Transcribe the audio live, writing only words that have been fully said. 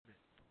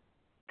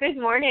Good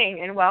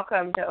morning and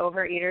welcome to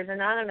Overeaters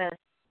Anonymous,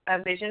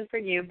 a Vision for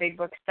You Big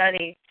Book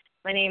study.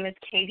 My name is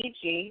Katie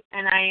G,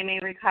 and I am a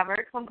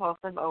recovered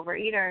compulsive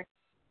overeater.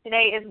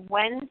 Today is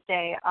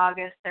Wednesday,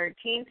 August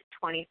 13th,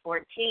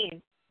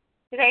 2014.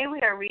 Today we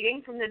are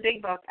reading from the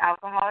Big Book,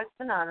 Alcoholics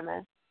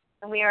Anonymous,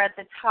 and we are at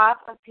the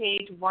top of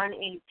page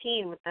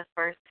 118 with the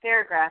first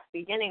paragraph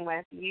beginning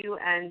with You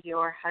and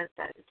Your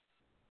Husband.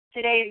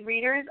 Today's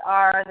readers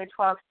are the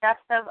 12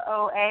 Steps of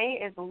OA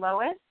is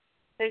Lois,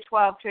 the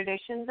 12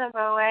 Traditions of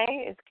OA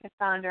is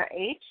Cassandra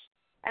H.,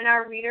 and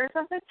our readers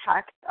of the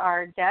text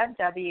are Deb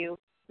W.,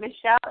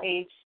 Michelle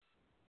H.,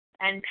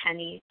 and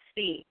Penny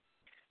C.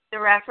 The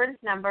reference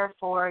number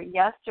for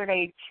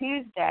yesterday,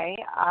 Tuesday,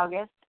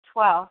 August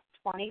 12th,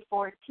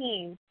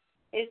 2014,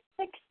 is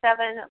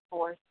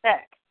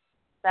 6746.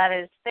 That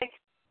is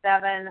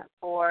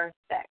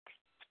 6746.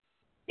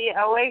 The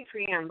OA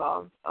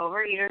Preamble,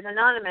 Overeaters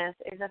Anonymous,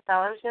 is a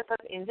fellowship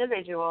of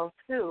individuals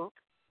who,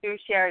 through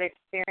shared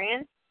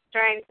experience,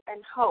 strength,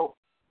 and hope,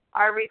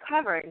 are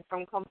recovering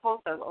from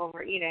compulsive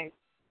overeating.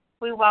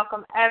 We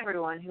welcome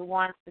everyone who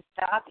wants to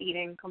stop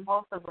eating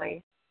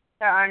compulsively.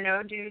 There are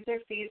no dues or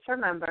fees for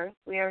members.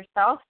 We are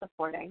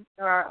self-supporting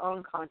through our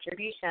own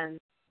contributions,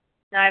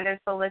 neither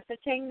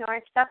soliciting nor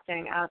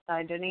accepting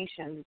outside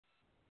donations.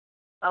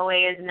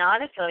 OA is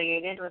not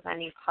affiliated with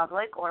any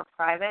public or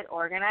private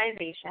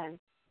organization,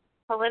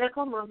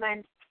 political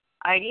movement,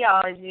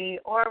 ideology,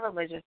 or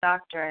religious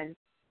doctrine.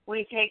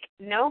 We take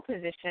no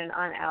position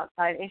on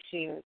outside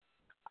issues.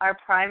 Our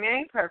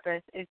primary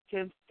purpose is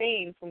to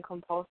abstain from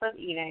compulsive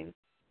eating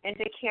and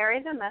to carry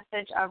the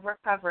message of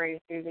recovery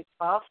through the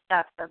 12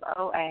 steps of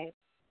OA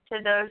to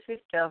those who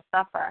still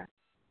suffer.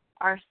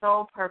 Our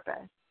sole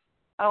purpose.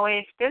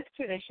 OA's fifth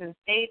tradition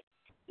states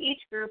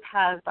each group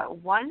has but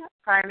one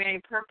primary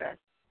purpose,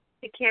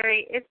 to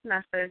carry its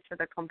message to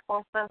the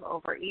compulsive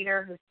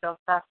overeater who still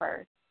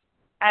suffers.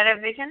 At a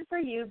Vision for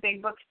You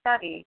Big Book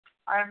study,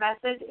 our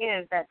message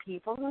is that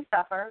people who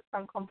suffer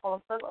from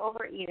compulsive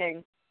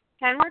overeating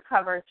can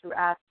recover through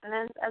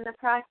abstinence and the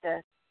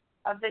practice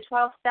of the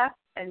 12 steps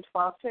and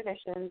 12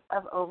 traditions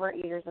of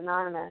Overeaters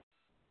Anonymous.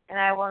 And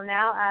I will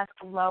now ask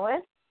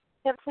Lois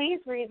to please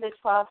read the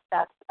 12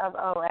 steps of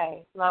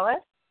OA. Lois?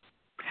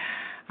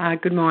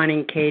 Good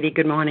morning, Katie.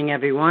 Good morning,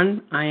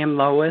 everyone. I am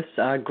Lois,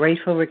 a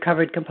grateful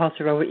recovered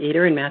compulsive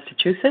overeater in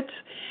Massachusetts.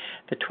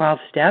 The 12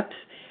 steps.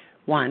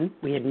 1.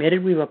 We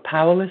admitted we were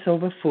powerless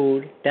over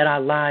food, that our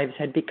lives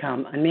had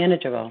become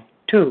unmanageable.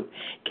 2.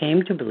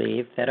 Came to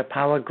believe that a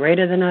power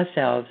greater than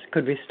ourselves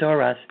could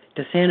restore us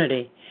to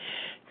sanity.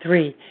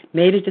 3.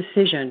 Made a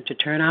decision to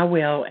turn our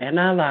will and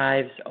our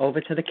lives over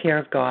to the care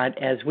of God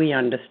as we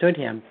understood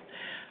Him.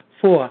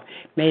 4.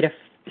 Made a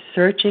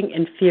searching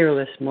and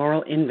fearless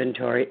moral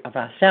inventory of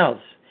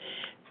ourselves.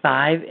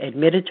 5.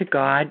 Admitted to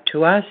God,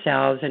 to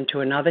ourselves, and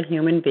to another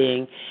human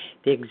being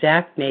the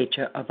exact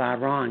nature of our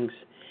wrongs.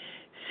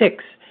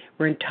 6.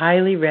 We're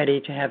entirely ready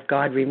to have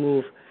God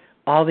remove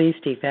all these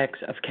defects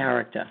of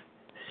character.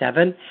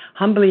 7.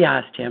 Humbly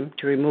asked Him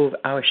to remove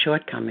our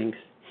shortcomings.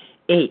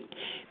 8.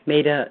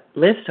 Made a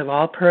list of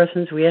all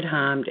persons we had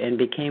harmed and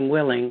became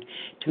willing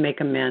to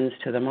make amends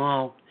to them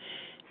all.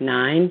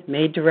 9.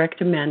 Made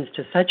direct amends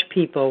to such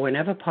people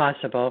whenever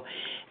possible,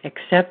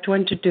 except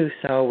when to do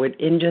so would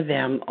injure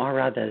them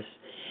or others.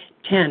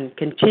 10.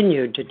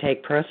 Continued to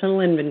take personal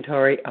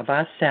inventory of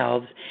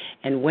ourselves,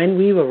 and when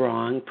we were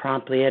wrong,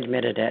 promptly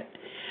admitted it.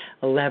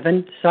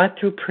 11. Sought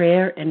through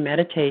prayer and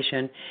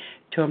meditation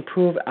to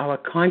improve our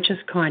conscious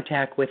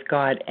contact with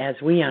God as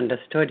we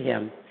understood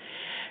Him,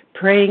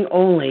 praying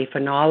only for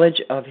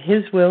knowledge of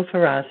His will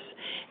for us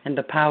and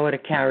the power to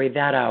carry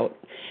that out.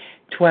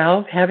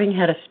 12. Having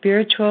had a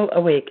spiritual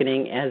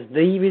awakening as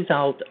the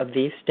result of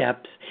these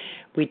steps,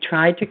 we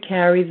tried to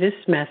carry this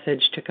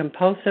message to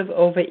compulsive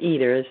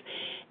overeaters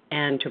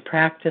and to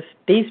practice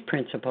these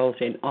principles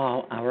in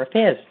all our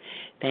affairs.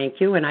 Thank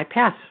you, and I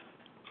pass.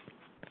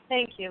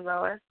 Thank you,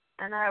 Lois.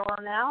 And I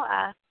will now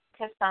ask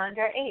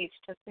Cassandra H.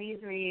 to please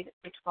read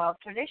the 12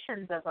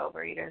 Traditions of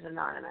Overeaters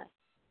Anonymous.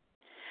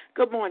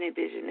 Good morning,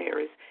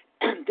 visionaries.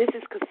 This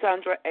is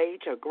Cassandra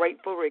H., a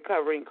grateful,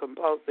 recovering,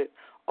 compulsive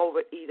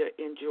overeater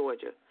in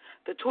Georgia.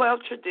 The 12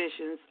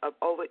 Traditions of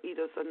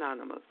Overeaters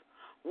Anonymous.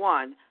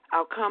 1.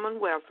 Our common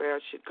welfare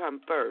should come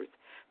first.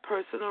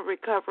 Personal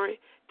recovery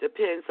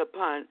depends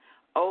upon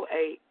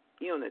OA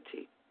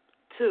unity.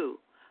 2.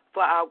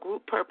 For our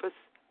group purpose,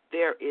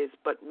 there is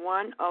but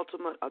one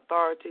ultimate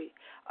authority,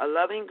 a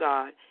loving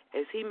God,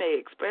 as He may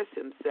express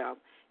Himself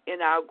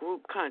in our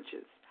group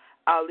conscience.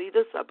 Our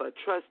leaders are but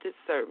trusted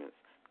servants.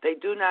 They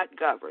do not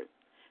govern.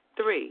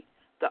 3.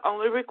 The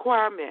only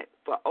requirement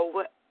for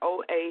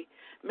OA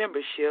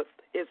membership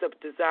is a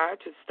desire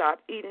to stop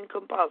eating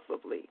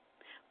compulsively.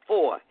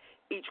 4.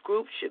 Each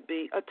group should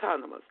be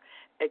autonomous,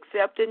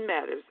 except in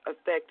matters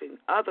affecting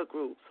other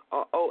groups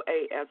or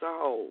OA as a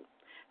whole.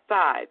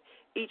 5.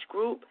 Each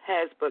group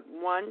has but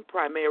one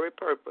primary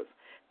purpose,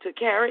 to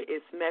carry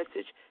its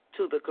message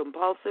to the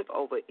compulsive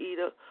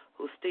overeater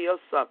who still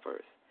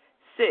suffers.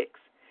 6.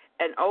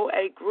 An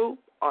OA group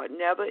are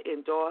never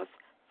endorse,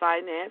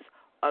 finance,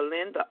 or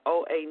lend the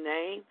OA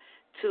name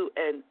to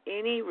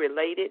any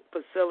related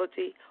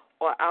facility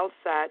or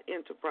outside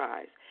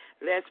enterprise,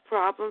 lest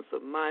problems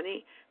of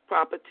money,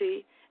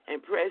 property,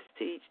 and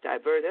prestige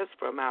divert us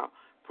from our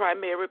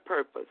primary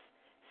purpose.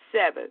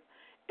 7.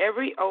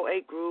 Every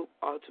OA group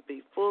ought to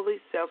be fully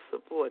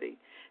self-supporting,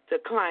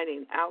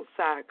 declining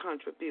outside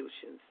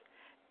contributions.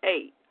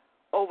 8.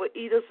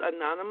 Overeaters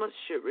Anonymous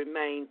should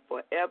remain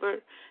forever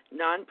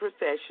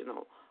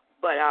non-professional,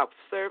 but our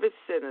service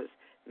centers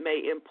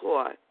may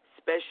employ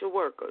special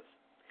workers.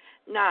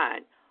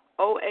 9.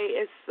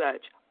 OA as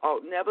such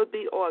ought never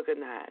be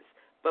organized,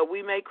 but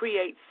we may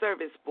create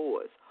service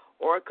boards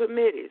or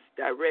committees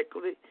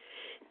directly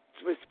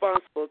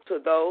responsible to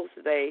those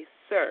they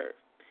serve.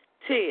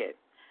 10.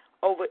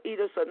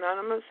 Overeaters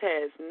Anonymous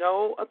has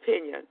no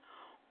opinion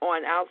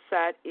on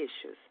outside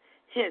issues.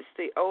 Hence,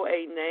 the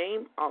OA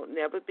name ought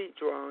never be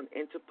drawn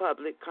into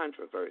public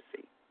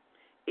controversy.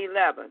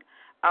 11.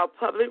 Our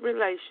public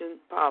relations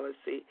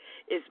policy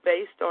is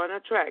based on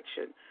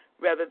attraction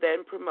rather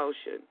than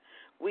promotion.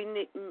 We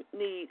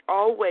need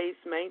always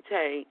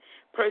maintain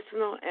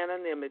personal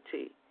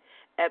anonymity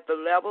at the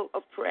level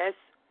of press,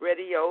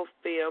 radio,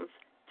 films,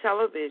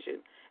 television,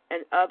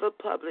 and other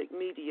public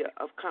media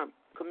of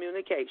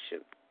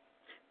communication.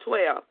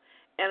 12.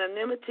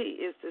 Anonymity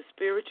is the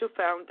spiritual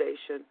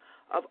foundation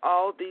of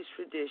all these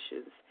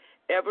traditions,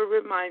 ever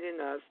reminding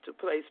us to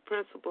place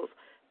principles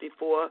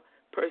before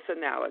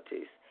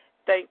personalities.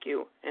 Thank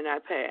you, and I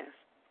pass.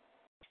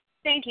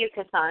 Thank you,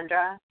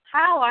 Cassandra.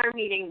 How our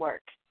meeting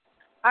works.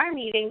 Our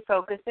meeting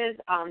focuses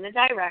on the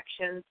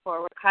directions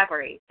for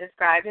recovery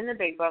described in the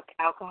big book,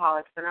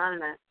 Alcoholics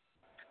Anonymous.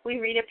 We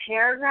read a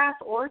paragraph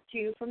or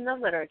two from the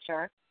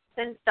literature,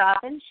 then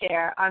stop and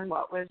share on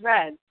what was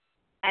read.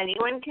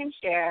 Anyone can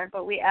share,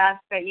 but we ask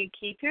that you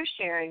keep your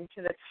sharing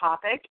to the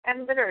topic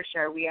and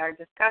literature we are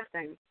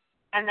discussing,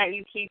 and that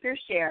you keep your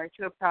share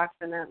to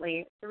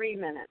approximately 3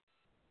 minutes.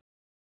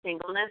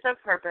 Singleness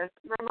of purpose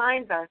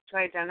reminds us to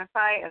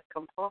identify as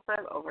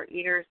compulsive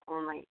overeaters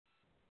only.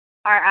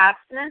 Our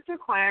abstinence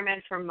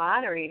requirement for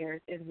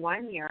moderators is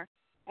 1 year,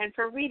 and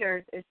for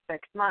readers is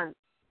 6 months.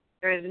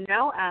 There is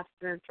no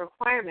abstinence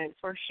requirement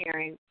for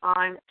sharing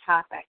on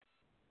topic.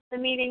 The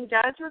meeting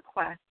does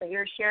request that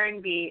your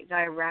sharing be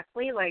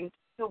directly linked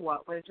to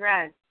what was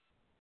read.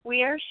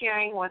 We are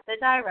sharing what the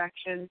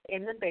directions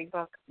in the Big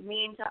Book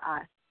mean to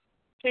us.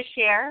 To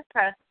share,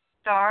 press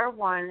star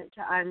 1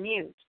 to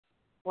unmute.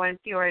 Once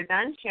you are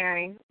done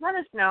sharing, let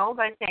us know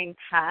by saying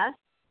pass,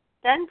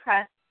 then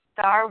press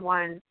star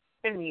 1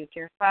 to mute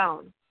your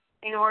phone.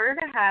 In order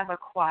to have a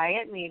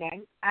quiet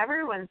meeting,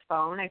 everyone's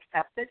phone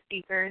except the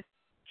speaker's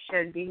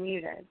should be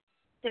muted.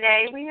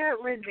 Today we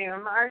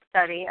resume our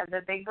study of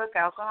the Big Book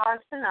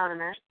Alcoholics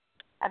Anonymous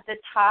at the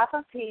top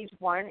of page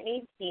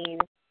 118,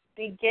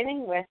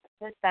 beginning with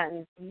the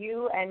sentence,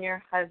 you and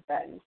your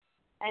husband.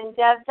 And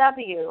Deb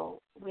W.,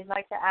 we'd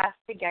like to ask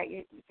to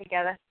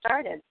get us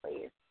started,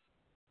 please.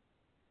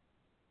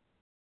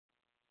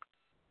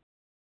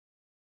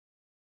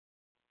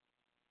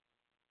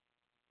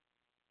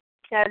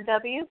 Deb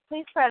W.,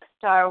 please press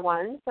star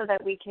 1 so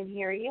that we can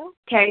hear you.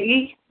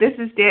 Katie, this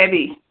is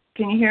Debbie.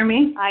 Can you hear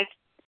me?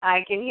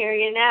 I can hear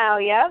you now,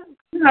 yep.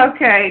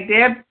 Okay,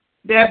 Deb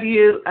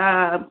W.,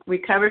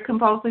 recovered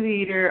compulsive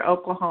eater,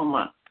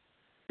 Oklahoma.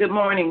 Good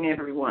morning,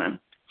 everyone.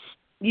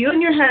 You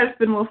and your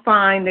husband will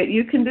find that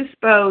you can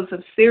dispose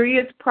of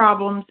serious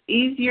problems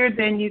easier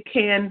than you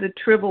can the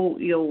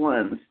trivial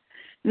ones.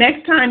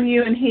 Next time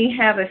you and he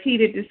have a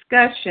heated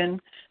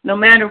discussion, no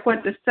matter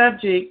what the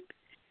subject,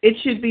 it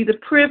should be the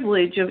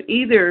privilege of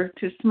either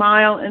to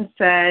smile and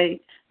say,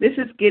 this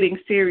is getting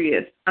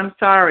serious. I'm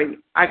sorry.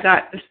 I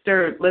got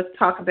disturbed. Let's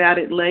talk about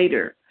it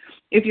later.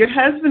 If your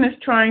husband is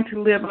trying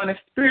to live on a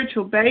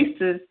spiritual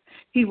basis,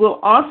 he will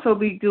also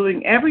be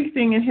doing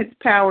everything in his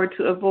power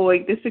to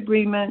avoid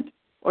disagreement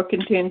or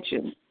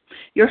contention.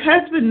 Your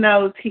husband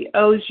knows he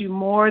owes you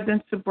more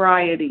than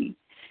sobriety.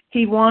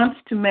 He wants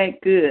to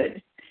make good.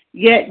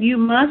 Yet you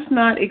must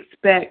not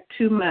expect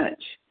too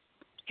much.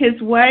 His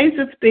ways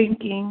of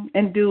thinking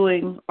and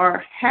doing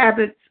are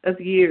habits of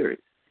years.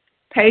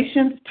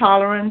 Patience,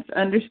 tolerance,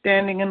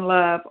 understanding, and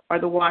love are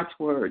the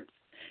watchwords.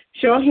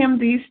 Show him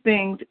these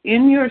things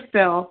in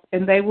yourself,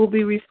 and they will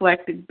be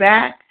reflected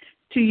back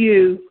to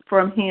you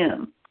from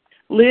him.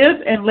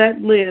 Live and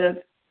let live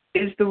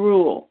is the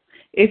rule.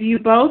 If you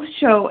both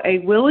show a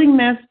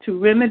willingness to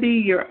remedy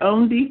your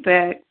own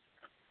defects,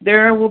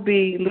 there will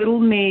be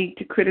little need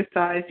to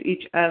criticize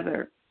each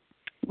other.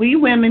 We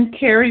women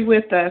carry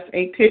with us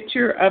a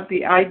picture of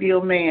the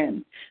ideal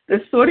man, the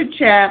sort of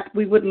chap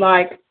we would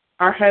like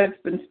our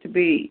husbands to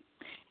be.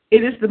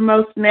 It is the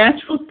most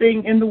natural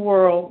thing in the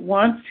world,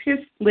 once his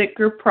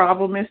liquor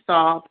problem is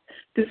solved,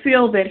 to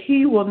feel that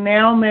he will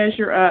now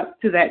measure up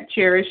to that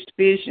cherished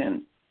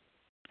vision.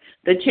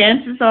 The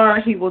chances are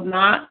he will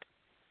not,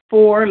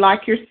 for,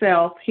 like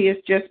yourself, he is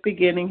just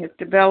beginning his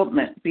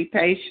development. Be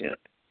patient.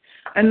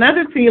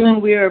 Another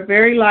feeling we are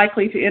very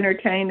likely to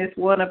entertain is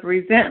one of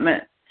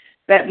resentment,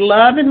 that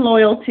love and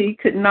loyalty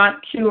could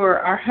not cure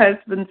our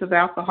husbands of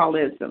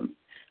alcoholism.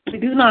 We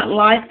do not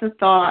like the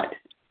thought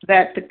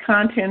that the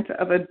contents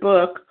of a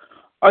book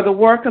or the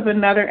work of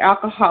another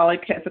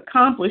alcoholic has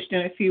accomplished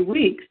in a few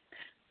weeks,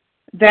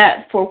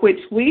 that for which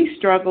we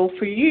struggle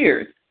for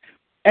years.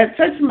 At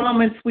such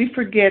moments, we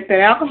forget that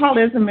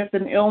alcoholism is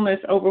an illness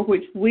over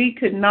which we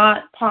could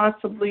not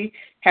possibly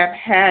have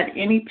had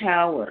any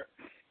power.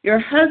 Your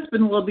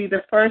husband will be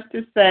the first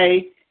to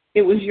say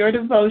it was your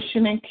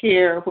devotion and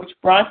care which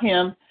brought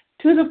him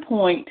to the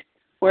point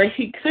where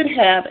he could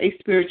have a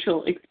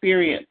spiritual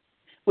experience.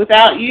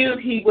 Without you,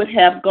 he would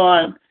have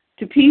gone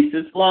to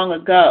pieces long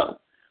ago.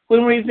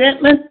 When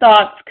resentment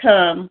thoughts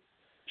come,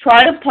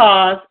 try to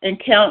pause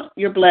and count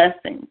your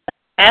blessings.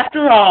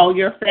 After all,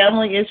 your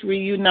family is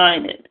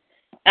reunited.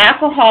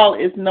 Alcohol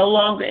is no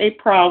longer a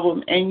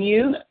problem, and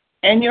you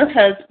and your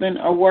husband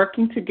are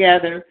working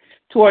together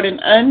toward an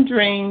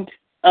undreamed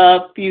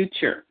of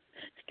future.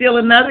 Still,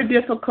 another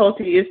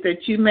difficulty is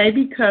that you may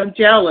become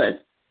jealous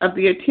of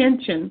the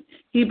attention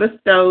he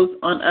bestows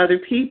on other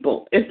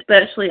people,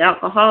 especially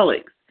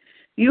alcoholics.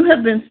 You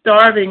have been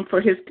starving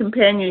for his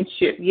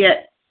companionship,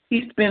 yet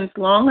he spends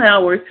long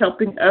hours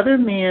helping other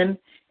men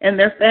and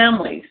their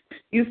families.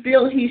 You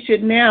feel he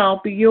should now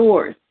be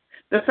yours.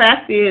 The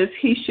fact is,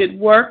 he should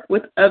work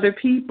with other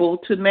people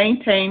to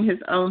maintain his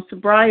own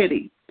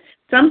sobriety.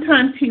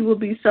 Sometimes he will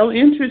be so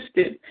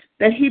interested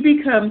that he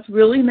becomes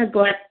really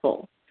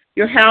neglectful.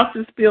 Your house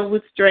is filled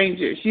with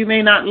strangers. You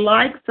may not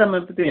like some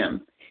of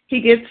them. He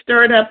gets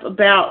stirred up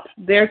about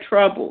their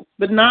troubles,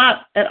 but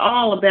not at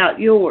all about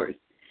yours.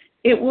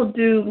 It will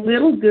do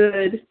little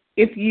good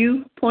if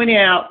you point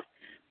out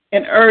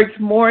and urge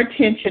more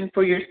attention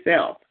for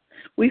yourself.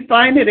 We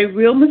find it a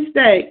real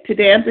mistake to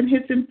dampen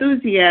his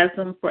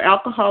enthusiasm for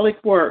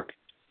alcoholic work.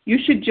 You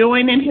should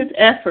join in his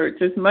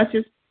efforts as much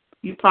as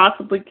you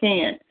possibly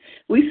can.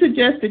 We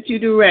suggest that you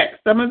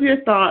direct some of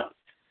your thought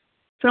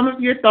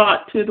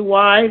to the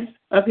wives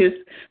of his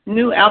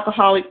new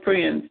alcoholic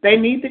friends. They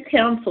need the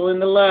counsel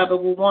and the love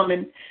of a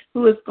woman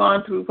who has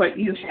gone through what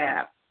you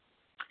have.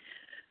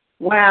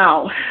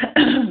 Wow,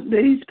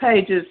 these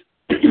pages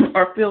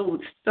are filled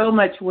with so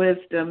much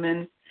wisdom,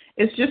 and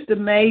it's just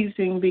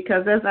amazing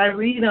because as I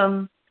read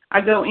them,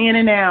 I go in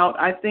and out.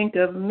 I think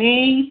of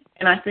me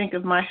and I think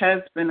of my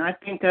husband. I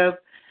think of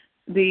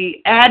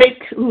the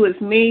addict who is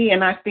me,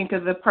 and I think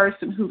of the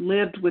person who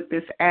lived with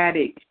this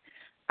addict.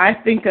 I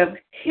think of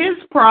his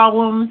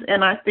problems,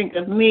 and I think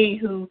of me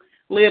who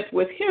lived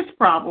with his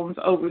problems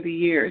over the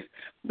years.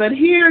 But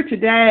here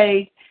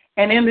today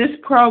and in this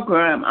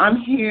program, I'm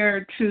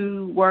here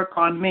to work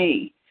on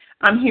me.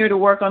 I'm here to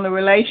work on the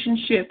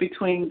relationship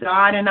between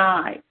God and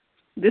I.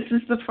 This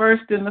is the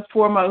first and the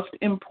foremost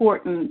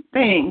important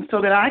thing,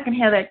 so that I can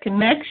have that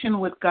connection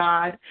with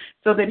God,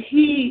 so that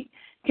he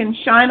can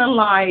shine a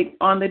light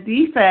on the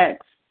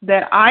defects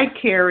that I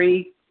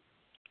carry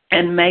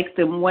and make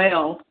them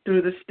well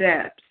through the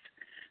steps.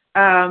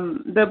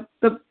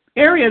 The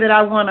area that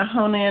I want to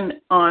hone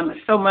in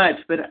on so much,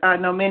 but I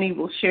know many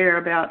will share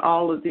about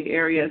all of the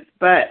areas,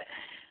 but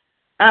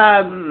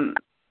I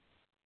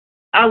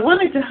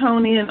wanted to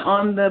hone in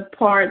on the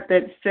part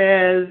that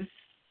says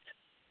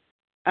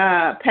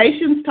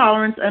patience,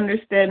 tolerance,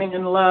 understanding,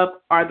 and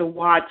love are the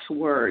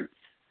watchwords.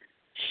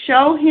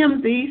 Show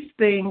him these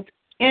things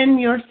in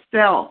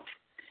yourself,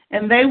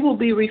 and they will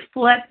be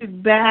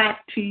reflected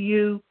back to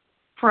you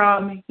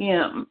from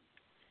him.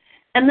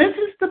 And this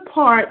is the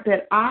part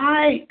that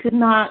I could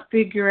not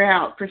figure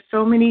out for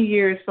so many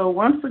years. So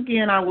once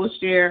again, I will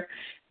share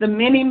the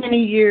many,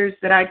 many years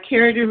that I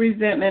carried a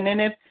resentment. And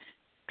if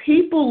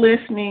people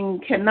listening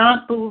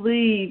cannot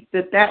believe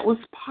that that was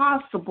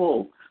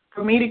possible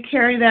for me to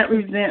carry that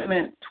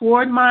resentment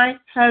toward my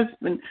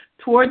husband,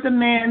 toward the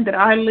man that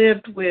I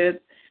lived with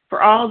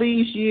for all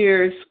these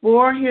years,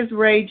 for his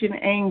rage and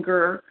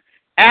anger,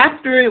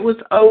 after it was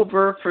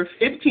over for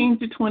 15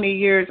 to 20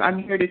 years,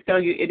 I'm here to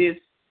tell you it is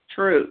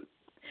true.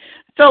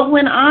 So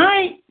when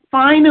I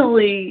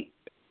finally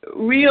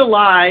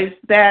realized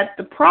that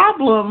the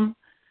problem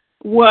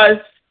was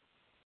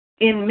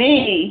in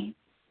me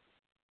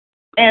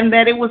and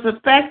that it was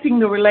affecting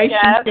the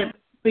relationship.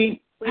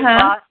 We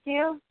lost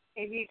you.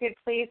 If you could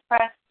please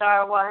press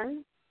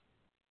 *1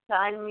 to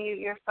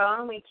unmute your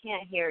phone. We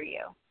can't hear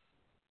you.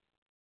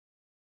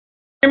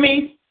 Hear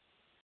me?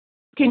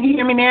 Can you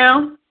hear me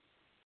now?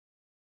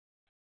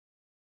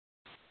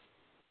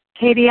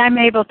 Katie, I'm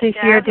able to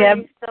hear Deb.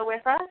 Are you still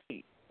with us?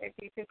 If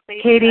you could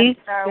please Katie?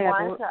 press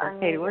 *1 to unmute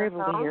Katie, your we're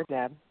able phone. to hear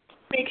Deb.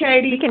 Hey,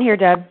 Katie. We can hear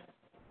Deb.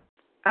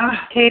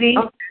 Katie?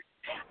 Okay.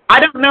 I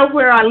don't know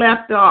where I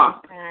left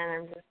off. And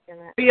I'm just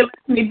gonna. You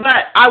left me,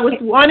 but I was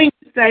wanting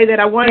to say that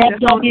I wanted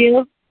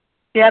to.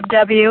 Deb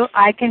W.,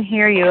 I can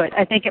hear you.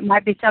 I think it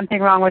might be something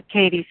wrong with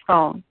Katie's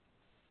phone.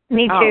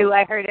 Me too.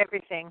 I heard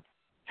everything.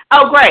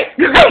 Oh, great.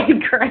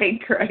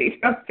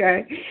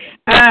 Okay.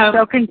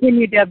 So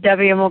continue, Deb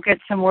W., and we'll get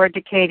some word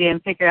to Katie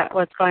and figure out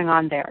what's going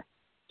on there.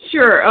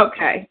 Sure.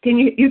 Okay.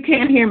 You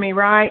can't hear me,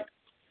 right?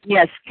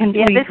 Yes.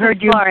 This is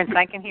Florence.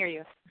 I can hear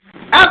you.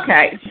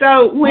 Okay,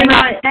 so when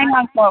hang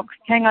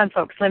on,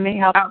 folks. Let me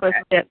help with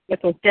this.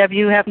 Deb,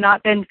 you have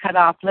not been cut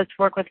off. Let's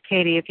work with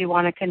Katie if you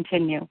want to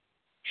continue.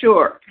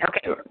 Sure. Okay.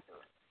 Sure.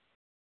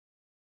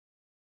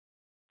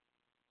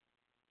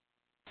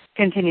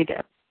 Continue,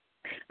 Deb.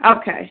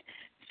 Okay.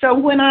 So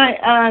when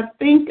I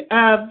think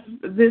of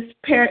this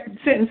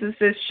sentence that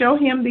says, show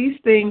him these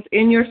things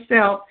in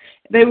yourself,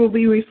 they will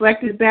be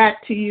reflected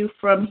back to you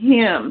from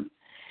him.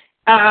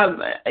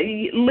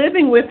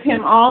 Living with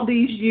him all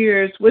these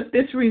years with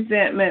this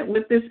resentment,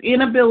 with this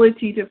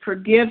inability to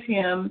forgive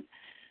him,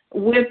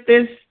 with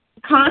this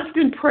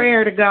constant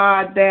prayer to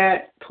God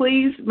that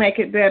please make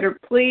it better,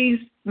 please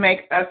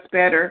make us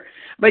better,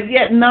 but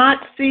yet not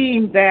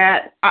seeing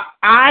that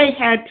I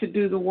had to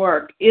do the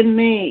work in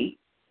me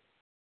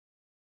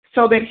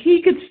so that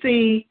he could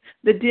see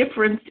the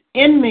difference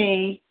in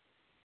me.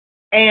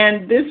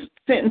 And this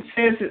sentence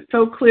says it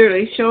so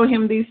clearly, show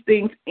him these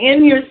things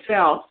in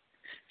yourself.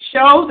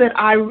 Show that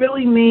I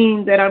really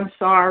mean that I'm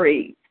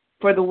sorry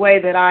for the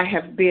way that I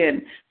have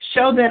been.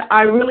 Show that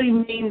I really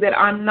mean that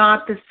I'm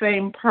not the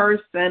same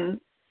person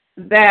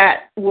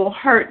that will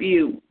hurt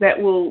you, that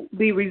will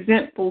be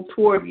resentful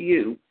toward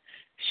you.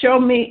 Show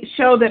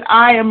that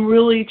I am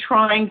really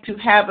trying to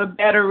have a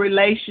better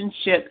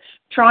relationship,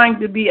 trying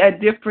to be a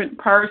different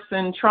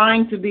person,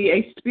 trying to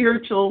be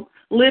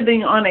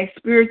living on a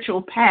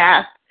spiritual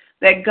path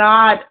that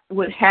God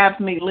would have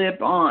me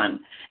live on.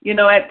 You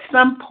know, at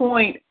some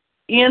point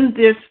in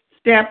this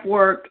step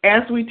work,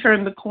 as we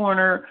turn the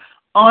corner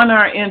on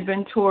our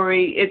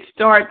inventory, it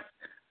starts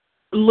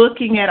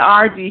looking at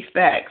our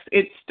defects.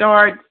 It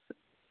starts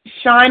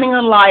shining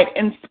a light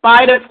in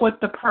spite of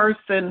what the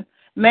person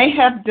may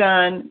have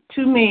done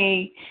to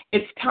me.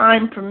 It's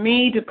time for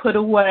me to put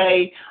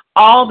away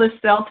all the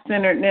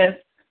self-centeredness,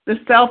 the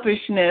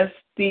selfishness,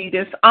 the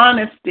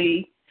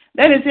dishonesty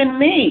that is in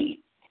me.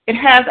 It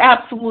has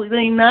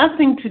absolutely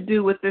nothing to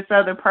do with this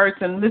other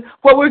person,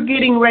 what we're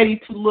getting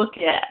ready to look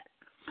at.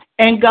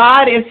 And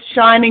God is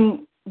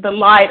shining the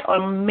light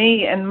on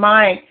me and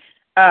my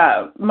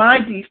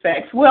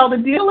defects. Well, the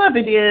deal of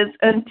it is,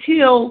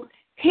 until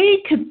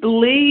he could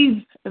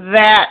believe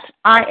that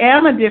I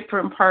am a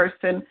different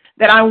person,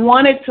 that I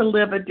wanted to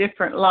live a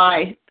different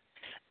life,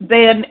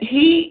 then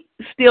he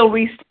still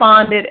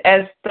responded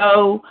as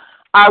though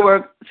I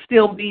were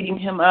still beating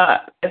him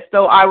up, as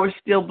though I were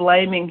still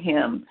blaming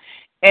him.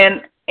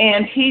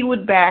 And he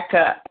would back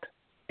up.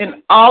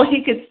 And all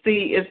he could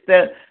see is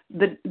the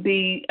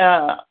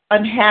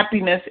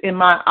unhappiness in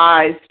my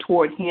eyes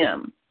toward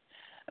him.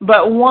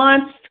 But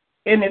once,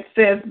 and it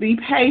says, be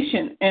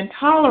patient and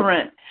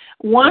tolerant,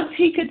 once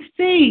he could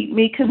see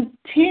me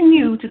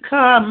continue to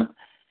come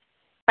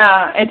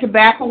and to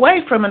back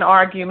away from an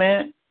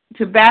argument,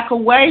 to back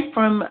away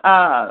from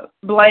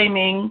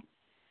blaming,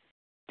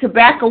 to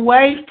back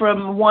away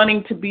from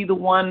wanting to be the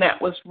one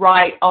that was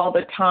right all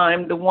the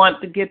time, to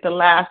want to get the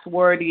last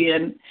word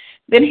in,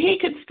 then he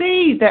could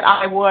see that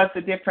I was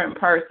a different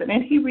person,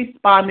 and he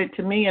responded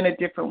to me in a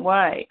different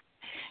way.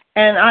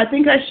 And I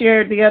think I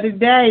shared the other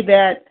day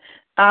that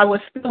I was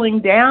feeling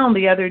down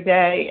the other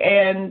day,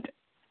 and,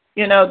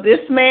 you know, this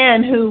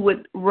man who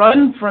would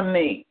run from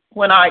me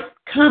when I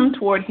come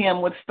toward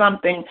him with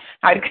something,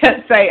 I'd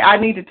say, I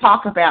need to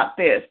talk about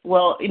this.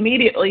 Well,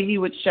 immediately he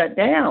would shut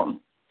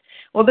down.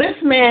 Well, this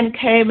man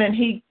came and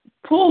he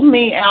pulled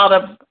me out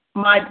of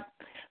my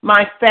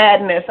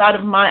sadness, out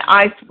of my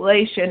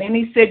isolation, and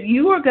he said,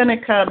 you are going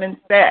to come and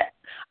sit.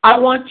 I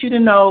want you to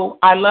know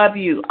I love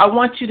you. I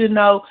want you to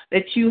know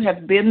that you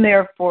have been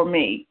there for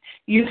me.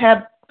 You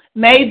have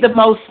made the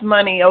most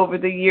money over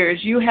the years.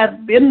 You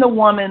have been the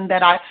woman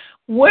that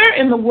where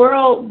in the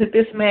world did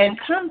this man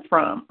come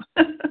from?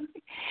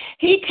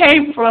 He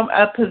came from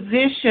a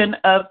position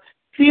of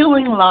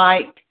feeling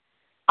like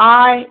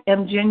I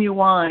am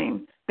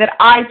genuine, that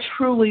I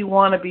truly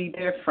want to be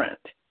different.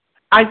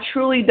 I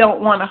truly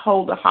don't want to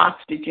hold a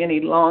hostage any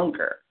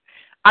longer.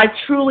 I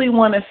truly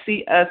want to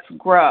see us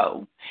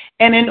grow.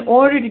 And in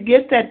order to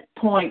get that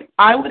point,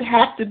 I would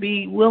have to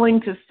be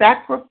willing to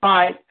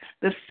sacrifice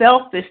the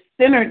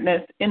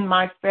self-centeredness in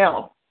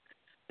myself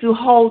to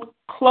hold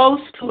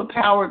close to a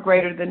power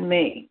greater than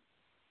me.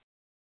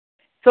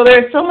 So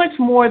there's so much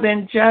more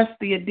than just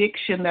the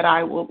addiction that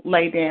I will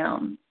lay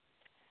down.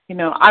 You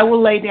know, I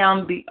will lay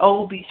down the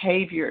old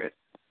behaviors.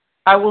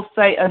 I will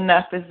say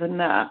enough is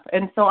enough.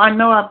 And so I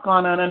know I've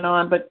gone on and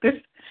on, but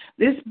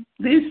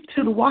these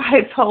two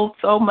wives hold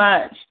so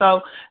much.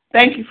 So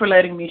thank you for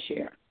letting me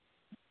share.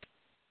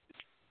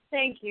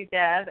 Thank you,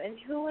 Deb. And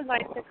who would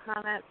like to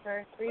comment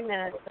for 3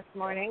 minutes this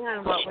morning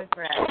on what was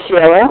read?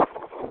 Sheila.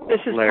 This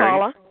is Larry.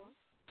 Paula.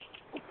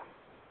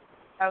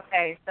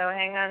 Okay, so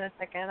hang on a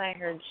second. I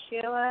heard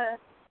Sheila,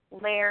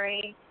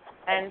 Larry,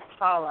 and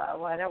Paula.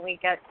 Why don't we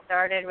get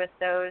started with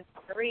those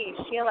three?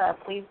 Sheila,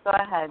 please go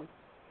ahead.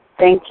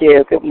 Thank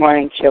you. Good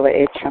morning, Sheila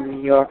H. from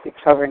New York,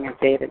 recovering a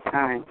day at a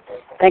time.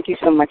 Thank you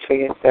so much for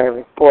your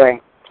service. Boy,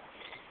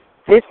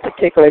 this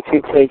particular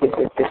 2 pages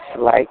is just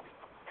like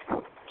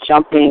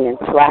jumping and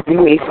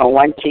slapping me from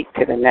one cheek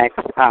to the next.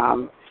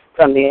 From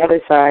from the other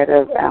side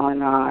of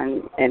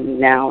Al-Anon and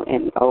now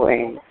in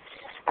OA.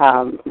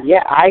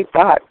 I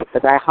thought,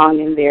 because I hung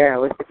in there, I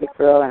was a good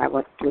girl, and I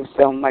went through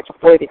so much.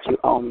 Boy, did you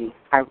owe me.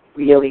 I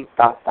really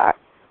thought that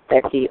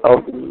he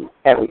owed me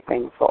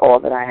everything for all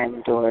that I had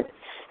endured.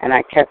 And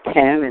I kept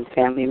him and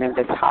family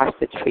members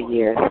hostage for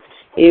years,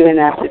 even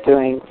after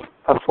doing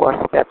a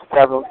 4-step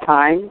several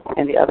times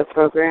in the other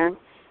program.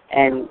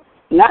 And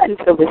not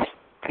until this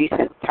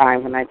recent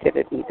time when I did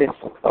it in this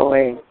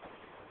OA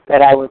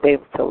that I was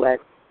able to let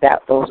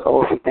those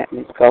old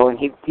resentments go. And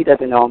he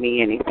doesn't owe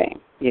me anything,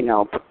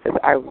 because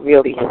I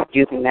really was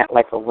using that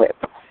like a whip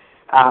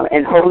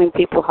and holding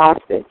people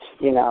hostage,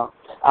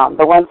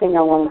 The one thing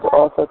I wanted to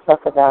also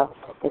talk about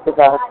is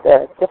about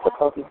the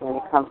difficulties when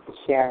it comes to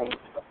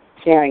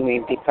sharing me,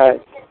 because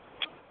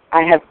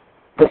I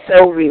was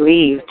so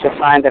relieved to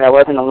find that I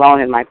wasn't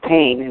alone in my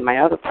pain in my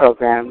other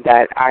program,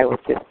 that I was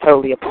just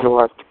totally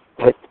absorbed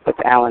with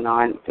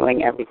Al-Anon,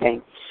 doing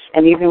everything.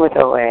 And even with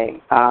OA,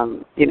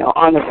 on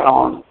the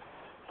phone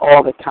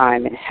all the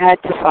time, and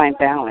had to find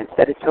balance,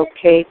 that it's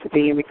okay to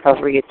be in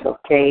recovery, it's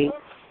okay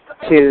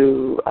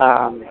to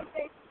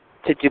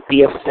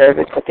be of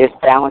service, but there's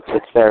balance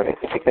with service,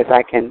 because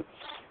I can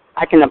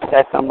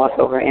obsess almost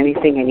over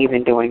anything and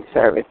even doing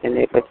service. And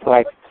it was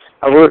like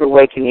a rude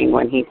awakening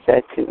when he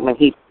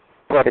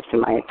brought it to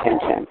my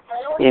attention,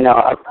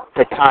 of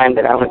the time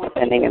that I was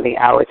spending and the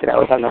hours that I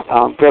was on the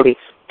phone, really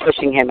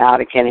pushing him out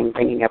again and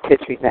bringing up his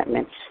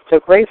resentment. So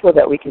grateful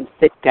that we can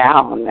sit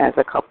down as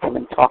a couple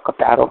and talk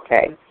about,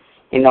 okay,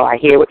 I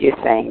hear what you're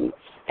saying,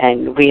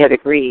 and we had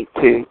agreed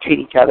to treat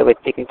each other with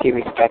dignity,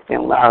 respect,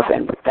 and love,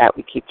 and with that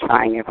we keep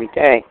trying every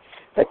day.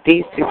 But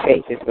these 2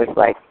 pages was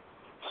like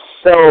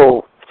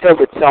so filled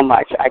with so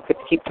much. I could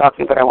keep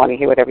talking, but I want to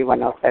hear what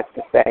everyone else has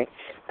to say.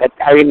 But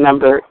I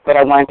remember what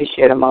I wanted to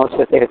share the most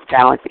was that it's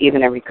balance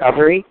even in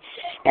recovery,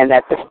 and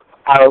that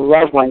our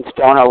loved ones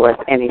don't owe us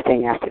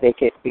anything after they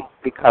get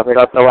recovered,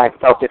 although I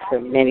felt it for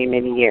many,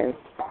 many years.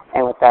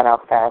 And with that, I'll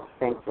pass.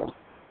 Thank you.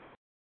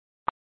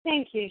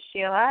 Thank you,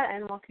 Sheila,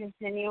 and we'll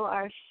continue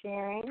our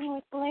sharing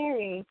with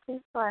Larry. Please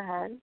go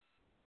ahead.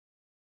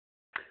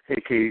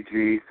 Hey,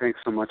 KG. Thanks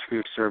so much for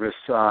your service.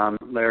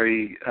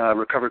 Larry,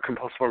 recovered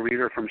compulsive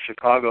reader from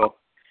Chicago.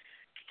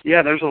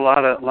 Yeah, there's a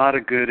lot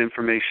of good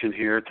information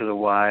here to the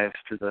wives,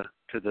 to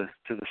the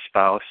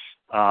spouse.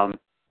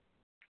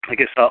 I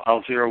guess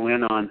I'll zero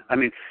in on.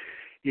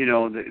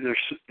 There's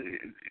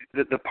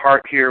the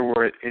part here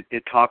where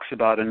it talks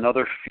about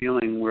another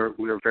feeling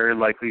we're very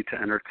likely to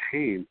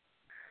entertain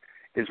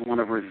is one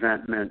of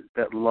resentment,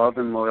 that love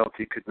and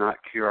loyalty could not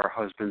cure our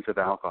husbands of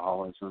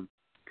alcoholism.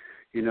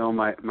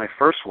 My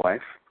first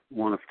wife,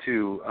 one of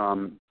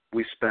 2,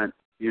 we spent,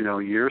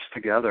 years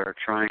together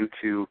trying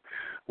to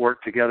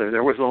work together.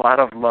 There was a lot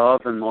of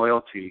love and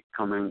loyalty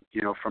coming,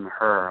 from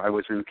her. I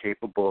was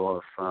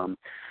incapable of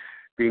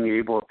being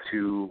able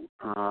to,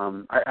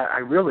 I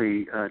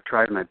really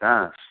tried my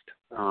best.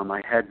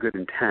 I had good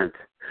intent,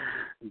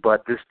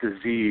 but this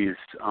disease,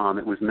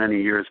 it was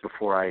many years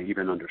before I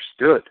even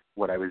understood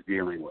what I was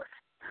dealing with.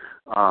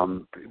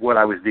 What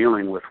I was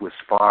dealing with was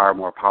far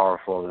more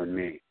powerful than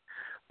me.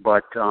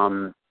 But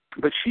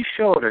she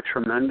showed a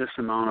tremendous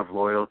amount of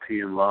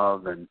loyalty and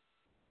love, and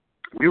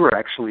we were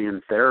actually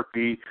in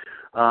therapy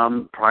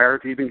prior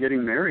to even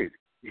getting married.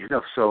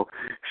 So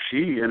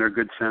she, in her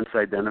good sense,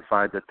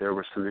 identified that there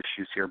were some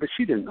issues here, but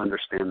she didn't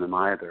understand them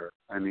either.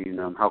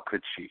 How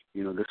could she?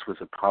 This was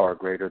a power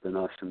greater than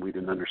us, and we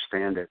didn't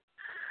understand it.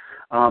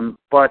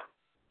 But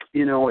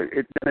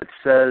it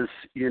says,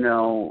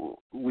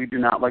 we do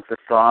not like the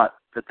thought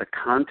that the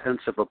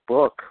contents of a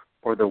book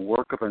or the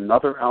work of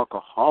another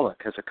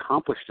alcoholic has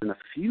accomplished in a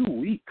few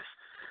weeks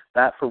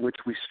that for which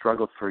we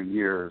struggled for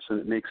years. And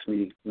it makes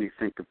me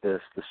think of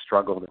the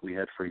struggle that we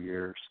had for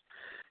years.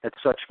 At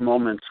such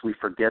moments, we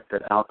forget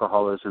that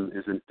alcoholism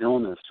is an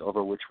illness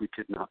over which we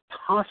could not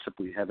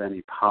possibly have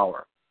any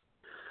power.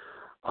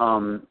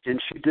 And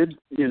she did,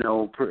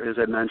 as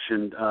I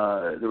mentioned,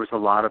 there was a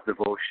lot of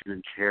devotion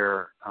and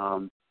care,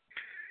 and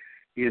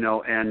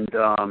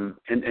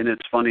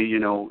it's funny,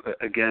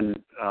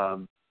 again,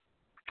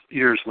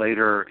 years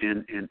later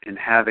in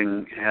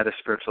having had a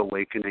spiritual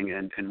awakening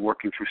and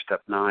working through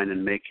step 9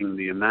 and making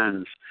the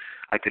amends,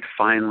 I could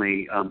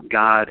finally,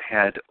 God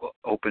had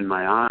opened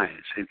my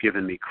eyes and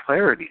given me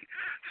clarity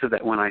so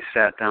that when I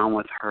sat down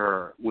with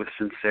her with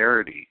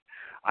sincerity,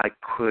 I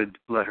could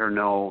let her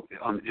know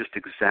just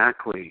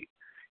exactly,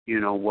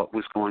 what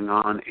was going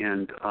on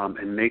and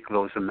make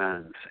those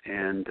amends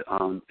and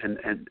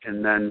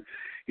then,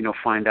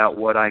 find out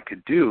what I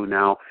could do.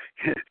 Now,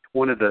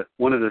 one of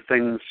the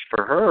things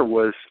for her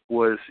was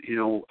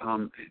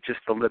just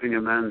the living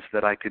amends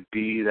that I could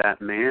be that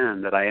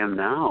man that I am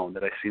now,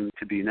 that I seem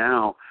to be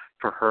now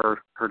for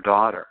her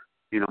daughter,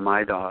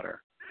 my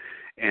daughter,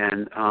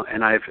 and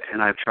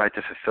I've tried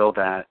to fulfill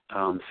that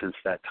since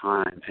that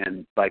time,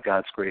 and by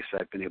God's grace,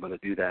 I've been able to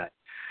do that.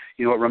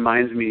 It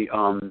reminds me.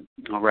 I'll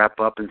wrap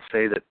up and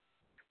say that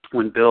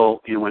when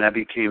Bill, when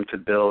Ebby came to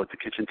Bill at the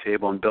kitchen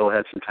table and Bill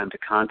had some time to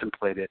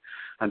contemplate it,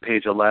 on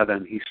page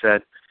 11, he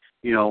said,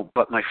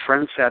 But my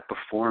friend sat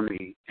before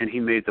me, and he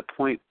made the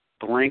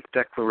point-blank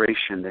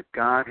declaration that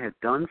God had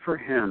done for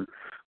him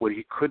what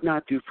he could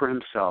not do for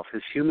himself.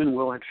 His human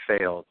will had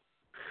failed.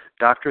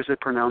 Doctors had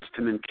pronounced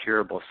him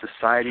incurable.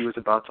 Society was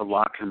about to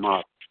lock him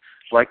up.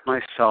 Like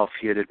myself,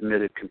 he had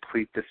admitted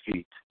complete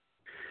defeat.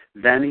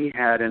 Then he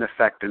had, in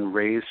effect, been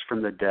raised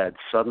from the dead,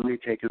 suddenly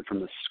taken from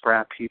the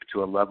scrap heap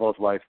to a level of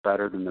life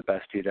better than the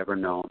best he had ever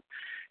known.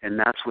 And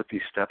that's what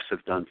these steps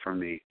have done for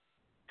me,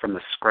 from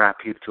the scrap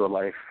heap to a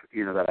life,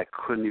 that I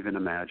couldn't even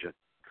imagine.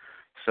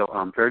 So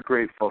I'm very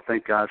grateful.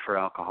 Thank God for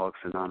Alcoholics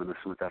Anonymous.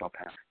 And with that, I'll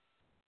pass.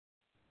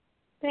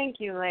 Thank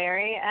you,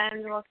 Larry.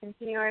 And we'll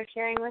continue our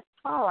sharing with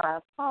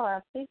Paula.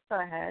 Paula, please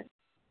go ahead.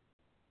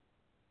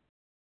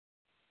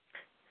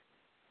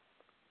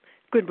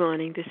 Good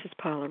morning. This is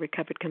Paula,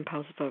 recovered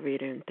compulsive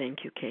overeater, and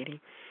thank you, Katie.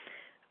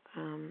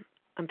 I'm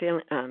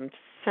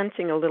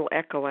sensing a little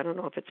echo. I don't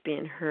know if it's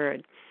being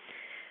heard.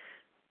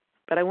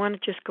 But I want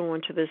to just go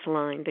into this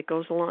line that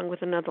goes along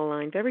with another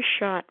line, very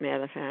short,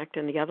 matter of fact,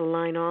 and the other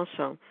line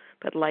also,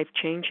 but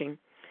life-changing.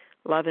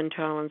 Love and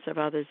tolerance of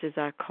others is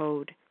our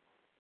code.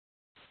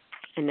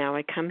 And now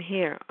I come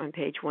here on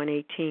page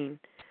 118.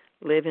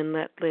 Live and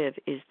let live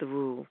is the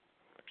rule.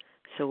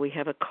 So we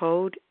have a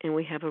code and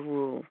we have a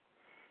rule.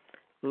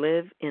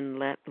 Live and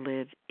let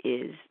live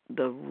is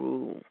the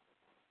rule.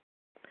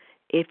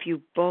 If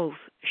you both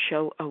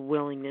show a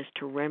willingness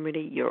to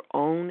remedy your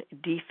own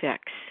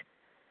defects,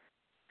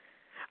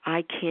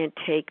 I can't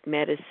take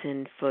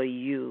medicine for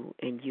you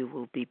and you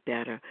will be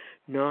better,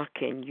 nor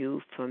can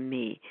you for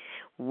me.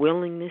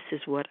 Willingness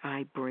is what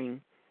I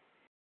bring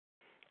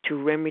to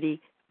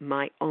remedy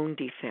my own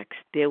defects.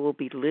 There will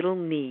be little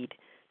need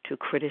to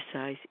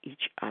criticize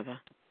each other.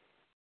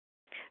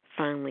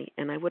 Finally,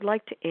 and I would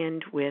like to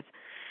end with,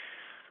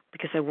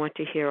 because I want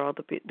to hear all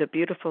the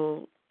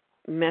beautiful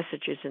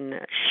messages and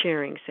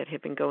sharings that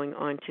have been going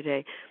on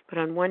today, but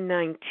on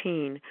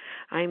 119,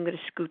 I'm going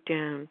to scoot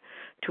down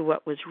to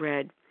what was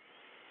read.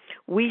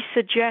 We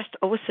suggest,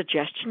 a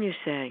suggestion you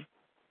say,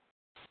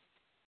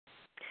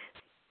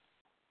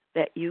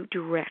 that you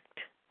direct,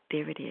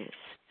 there it is,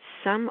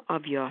 some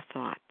of your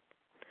thought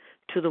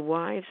to the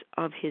wives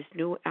of his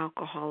new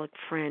alcoholic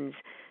friends.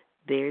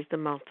 There's the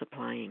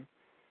multiplying.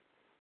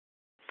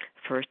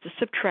 First the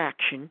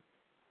subtraction,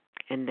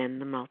 and then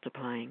the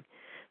multiplying.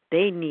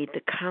 They need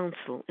the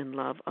counsel and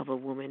love of a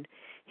woman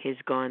who has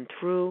gone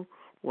through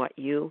what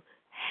you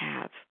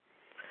have.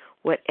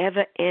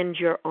 Whatever end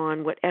you're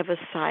on, whatever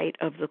side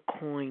of the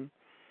coin,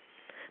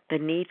 the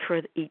need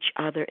for each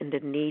other and the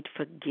need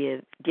for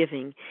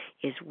giving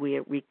is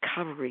where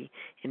recovery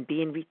and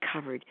being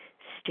recovered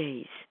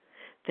stays.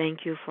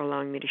 Thank you for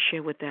allowing me to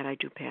share with that. I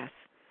do pass.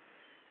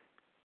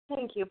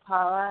 Thank you,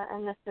 Paula.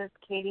 And this is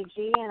Katie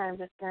G., and I'm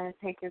just going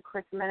to take a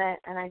quick minute,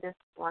 and I just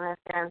want to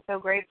say I'm so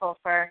grateful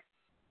for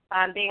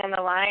being on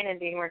the line and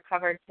being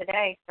recovered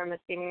today from a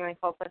seemingly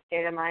hopeless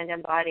state of mind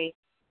and body,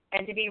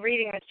 and to be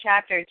reading this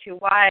chapter, Two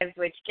Wives,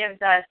 which gives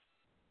us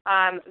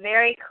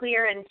very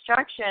clear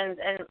instructions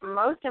and,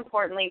 most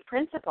importantly,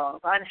 principles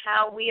on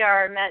how we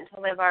are meant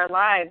to live our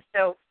lives.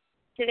 So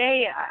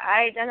today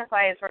I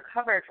identify as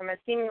recovered from a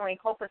seemingly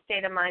hopeless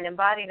state of mind and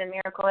body. The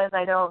miracle is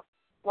I don't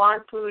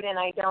want food and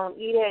I don't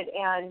eat it,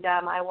 and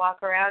I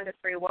walk around a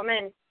free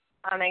woman,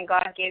 and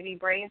God gave me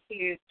brains to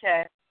use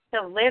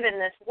to live in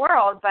this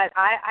world, but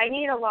I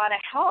need a lot of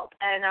help,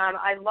 and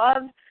I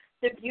love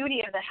the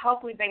beauty of the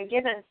help we've been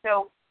given.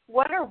 So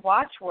what are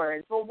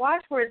watchwords? Well,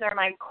 watchwords are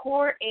my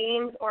core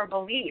aims or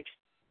beliefs.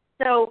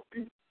 So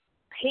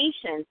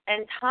patience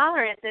and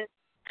tolerance. And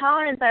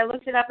tolerance, I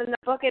looked it up in the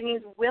book, it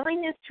means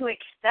willingness to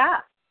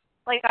accept.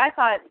 Like, I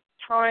thought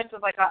tolerance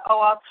was like,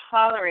 I'll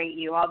tolerate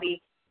you. I'll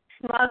be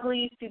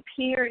smugly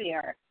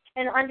superior.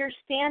 And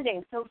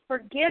understanding, so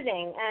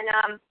forgiving.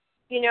 And,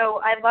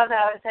 I love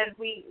how it says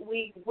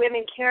we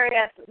women carry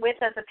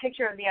with us a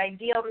picture of the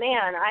ideal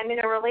man. I'm in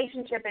a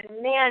relationship,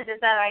 and man, does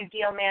that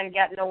ideal man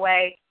get in the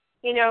way.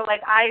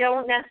 I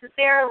don't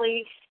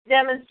necessarily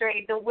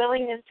demonstrate the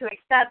willingness to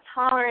accept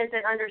tolerance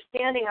and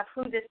understanding of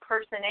who this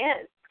person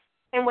is.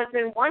 And what's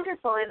been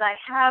wonderful is I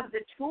have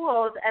the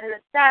tools and the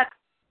steps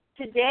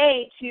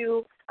today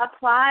to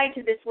apply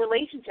to this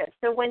relationship.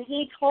 So when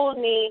he told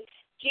me,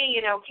 gee,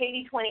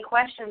 Katie, 20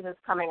 questions is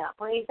coming up.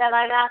 When he said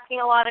I'm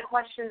asking a lot of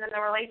questions in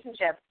the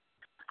relationship,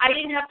 I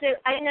didn't have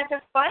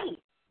to fight.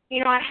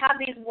 I have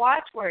these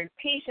watchwords: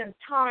 patience,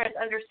 tolerance,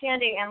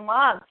 understanding, and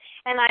love.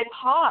 And I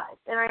paused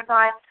and I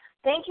thought,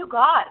 thank you,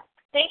 God.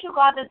 Thank you,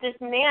 God, that this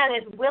man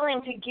is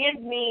willing to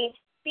give me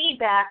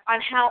feedback on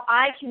how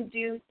I can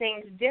do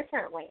things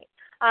differently.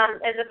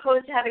 As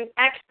opposed to having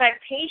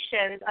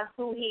expectations of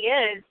who he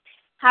is,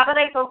 how about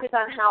I focus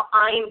on how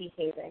I'm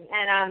behaving?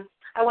 And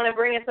I want to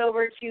bring us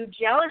over to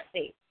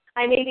jealousy.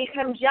 I may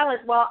become jealous.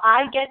 Well,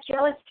 I get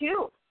jealous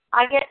too.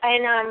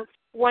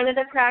 One of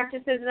the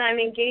practices that I'm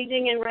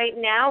engaging in right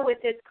now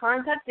with this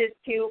concept is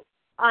to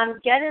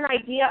get an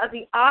idea of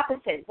the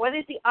opposite. What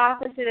is the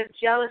opposite of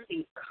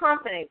jealousy?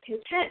 Confident,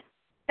 content,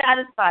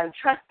 satisfied,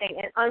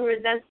 trusting, and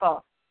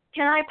unresentful.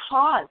 Can I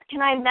pause?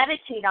 Can I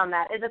meditate on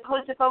that as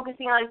opposed to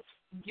focusing on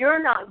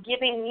you're not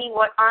giving me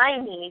what I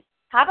need,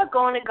 how about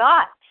going to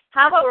God?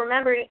 How about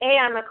remembering, A,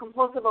 I'm a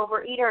compulsive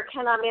overeater,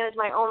 cannot manage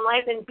my own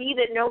life, and B,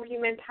 that no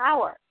human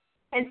power,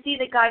 and C,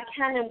 that God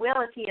can and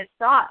will if he has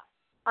thought.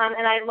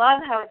 And I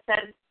love how it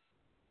says,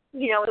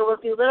 you know, it will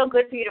do little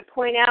good for you to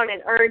point out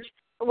and urge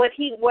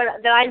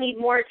that I need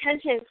more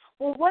attention.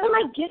 Well, what am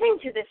I giving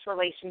to this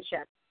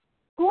relationship?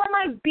 Who am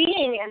I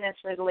being in this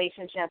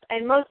relationship?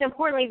 And most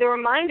importantly, the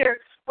reminder,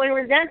 when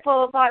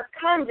resentful thoughts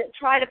come, to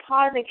try to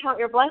pause and count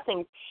your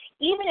blessings.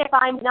 Even if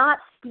I'm not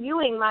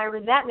spewing my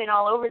resentment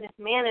all over this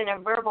man in a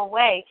verbal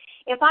way,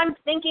 if I'm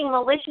thinking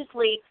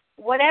maliciously,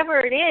 whatever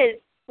it is,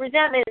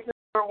 resentment is the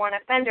number one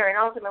offender, and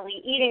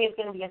ultimately eating is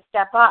going to be a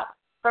step up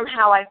from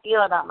how I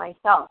feel about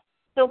myself.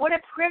 So what a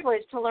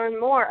privilege to learn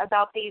more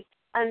about these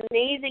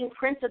amazing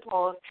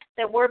principles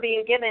that we're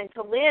being given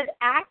to live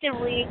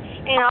actively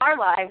in our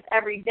lives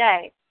every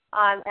day.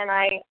 And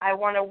I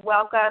want to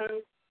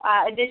welcome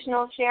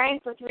additional sharing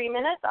for 3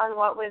 minutes on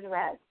what was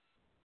read.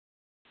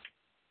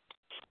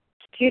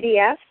 Judy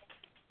F.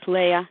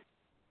 Leah.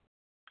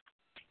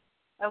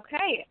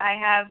 Okay, I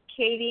have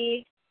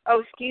Katie.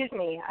 Oh, excuse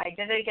me, I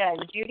did it again.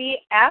 Judy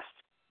F.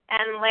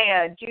 and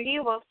Leah. Judy,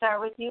 we'll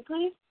start with you,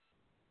 please.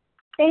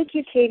 Thank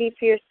you, Katie,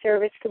 for your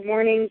service. Good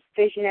morning,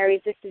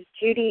 visionaries. This is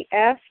Judy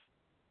F.,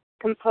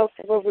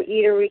 compulsive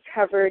overeater,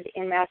 recovered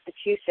in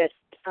Massachusetts.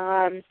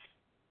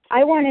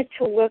 I wanted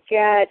to look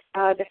at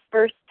the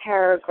first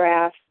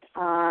paragraph.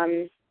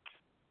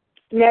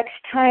 Next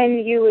time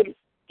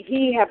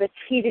he have a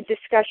heated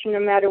discussion, no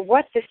matter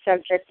what the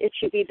subject, it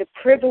should be the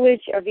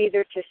privilege of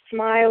either to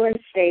smile and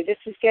say, this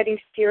is getting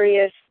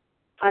serious,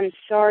 I'm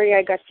sorry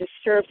I got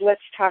disturbed,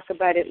 let's talk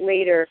about it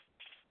later.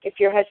 If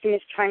your husband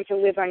is trying to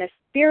live on a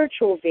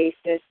spiritual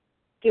basis,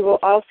 he will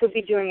also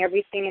be doing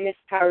everything in his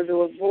power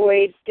to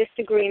avoid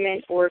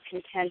disagreement or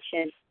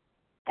contention.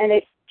 And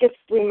it just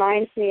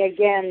reminds me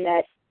again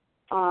that,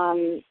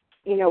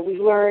 we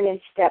learn in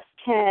step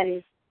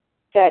 10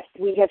 that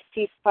we have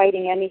ceased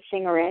fighting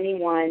anything or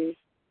anyone.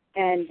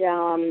 And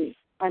on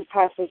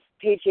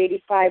page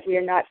 85, we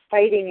are not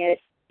fighting it,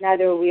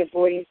 neither are we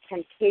avoiding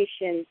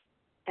temptation,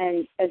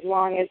 and as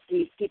long as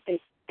we keep in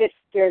fit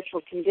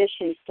spiritual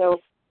conditions.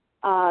 So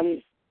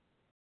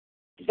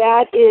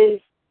that is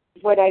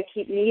what I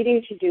keep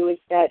needing to do, is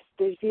that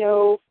there's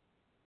no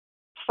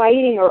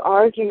fighting or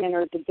argument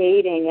or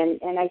debating.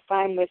 And I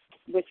find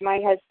with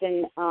my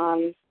husband,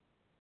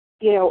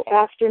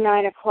 after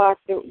 9 o'clock,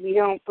 that we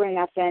don't bring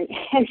up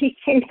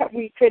anything that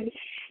we could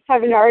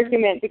have an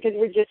argument because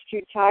we're just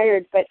too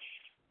tired.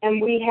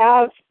 And we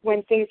have,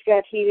 when things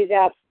got heated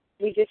up,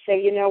 we just say,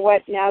 you know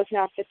what, now's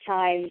not the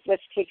time.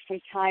 Let's take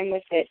some time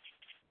with it.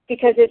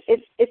 Because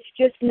it's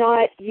just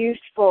not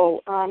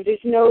useful.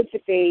 There's no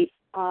debate.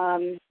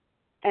 And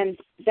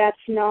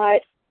that's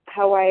not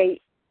how I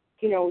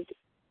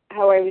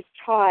was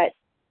taught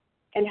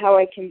and how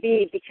I can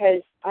be,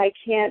 because I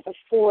can't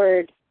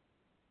afford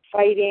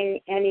fighting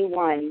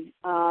anyone,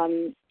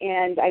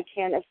 and I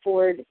can't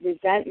afford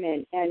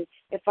resentment. And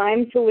if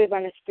I'm to live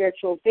on a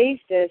spiritual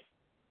basis,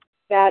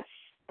 that's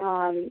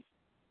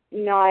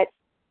not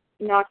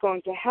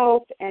going to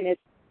help, and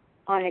it's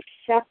on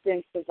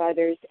acceptance of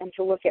others and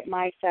to look at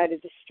my side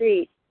of the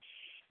street.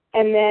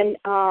 And then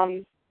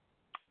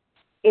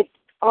it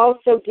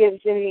also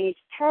gives in these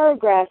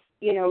paragraphs,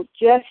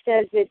 just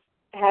as it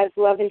has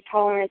love and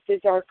tolerance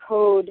is our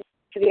code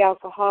to the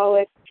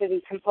alcoholic, to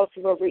the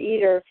compulsive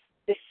overeater,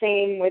 the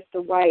same with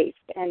the wife.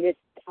 And it's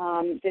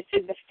this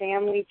is a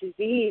family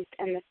disease,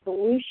 and the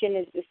solution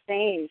is the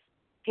same.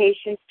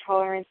 Patience,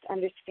 tolerance,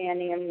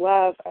 understanding, and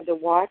love are the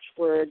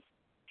watchwords.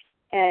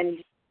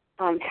 And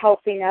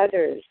helping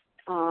others,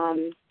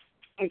 and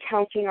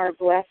counting our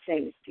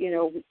blessings.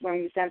 When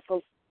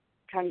resentful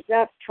comes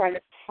up, try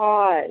to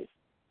pause.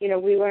 We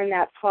learn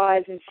that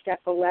pause in step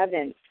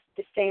 11.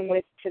 The same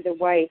with to the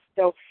wife.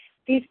 So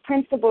these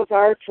principles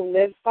are to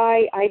live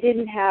by. I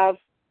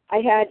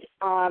had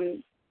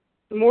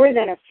more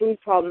than a food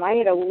problem. I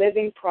had a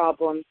living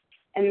problem,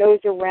 and those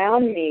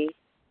around me,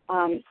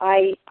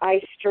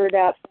 I stirred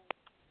up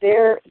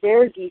their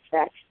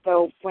defects.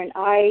 So when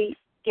I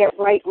get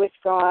right with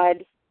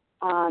God,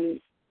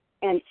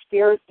 and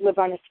live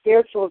on a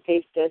spiritual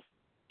basis,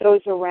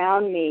 those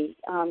around me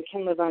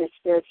can live on a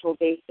spiritual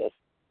basis.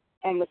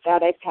 And with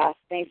that, I pass.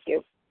 Thank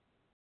you.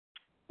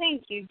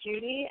 Thank you,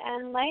 Judy.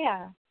 And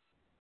Leah.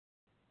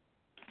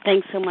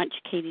 Thanks so much,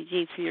 Katie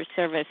G., for your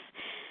service.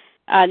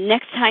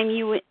 Next time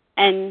you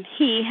and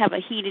he have a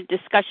heated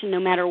discussion, no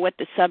matter what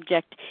the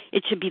subject,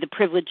 it should be the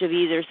privilege of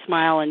either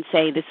smile and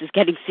say, this is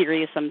getting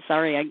serious, I'm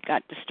sorry I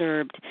got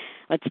disturbed,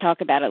 let's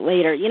talk about it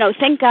later.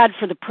 Thank God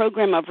for the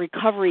program of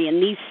recovery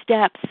and these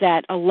steps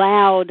that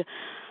allowed,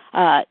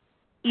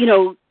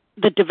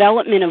 the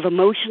development of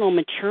emotional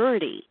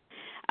maturity,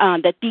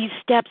 that these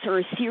steps are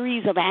a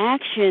series of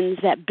actions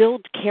that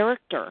build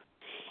character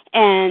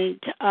And,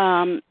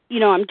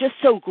 I'm just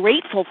so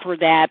grateful for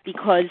that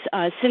because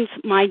since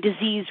my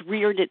disease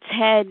reared its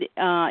head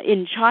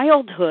in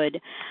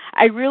childhood,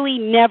 I really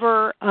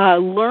never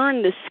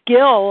learned the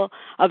skill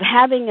of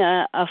having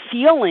a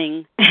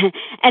feeling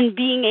and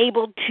being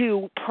able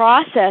to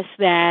process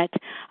that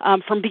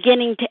from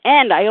beginning to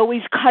end. I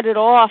always cut it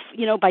off,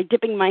 by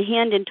dipping my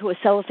hand into a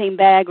cellophane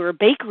bag or a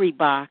bakery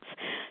box.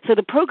 So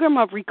the program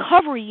of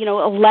recovery,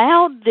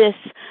 allowed this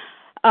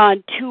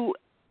to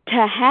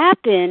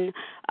happen.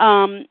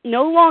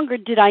 No longer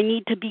did I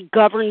need to be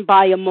governed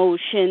by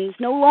emotions.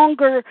 No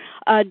longer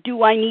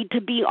do I need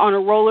to be on a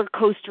roller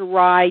coaster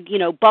ride.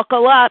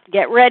 Buckle up,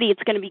 get ready.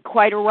 It's going to be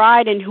quite a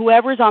ride, and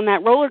whoever's on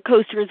that roller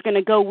coaster is going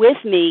to go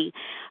with me.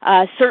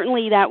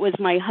 Certainly that was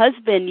my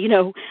husband,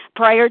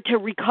 prior to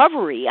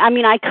recovery. I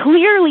mean, I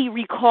clearly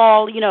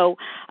recall,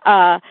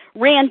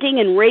 ranting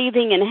and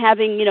raving and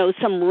having,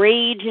 some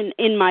rage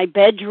in my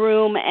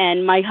bedroom,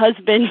 and my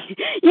husband,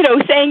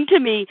 saying to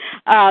me,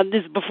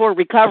 this is before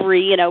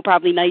recovery,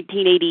 probably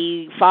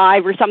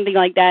 1985 or something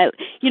like that,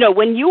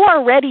 when you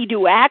are ready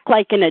to act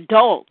like an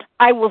adult,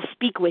 I will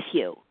speak with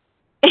you.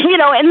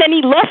 And then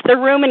he left the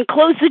room and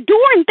closed the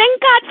door, and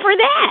thank God for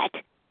that.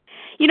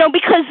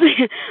 Because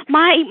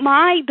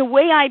the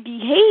way I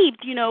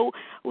behaved,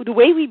 the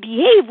way we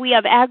behave, we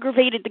have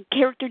aggravated the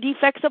character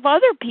defects of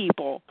other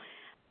people.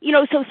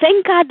 So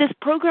thank God this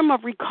program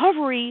of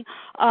recovery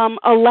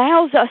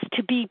allows us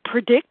to be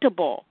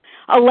predictable,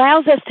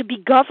 allows us to be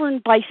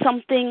governed by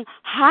something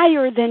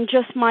higher than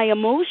just my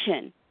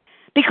emotion.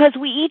 Because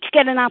we each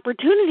get an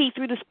opportunity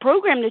through this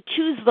program to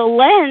choose the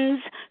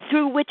lens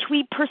through which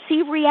we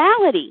perceive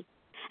reality.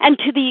 And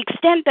to the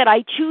extent that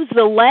I choose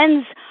the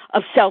lens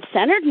of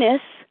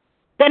self-centeredness,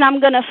 then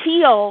I'm going to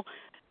feel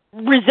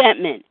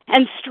resentment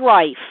and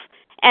strife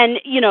and,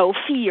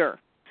 fear.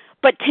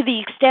 But to the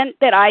extent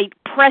that I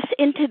press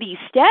into these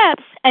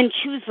steps and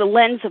choose the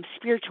lens of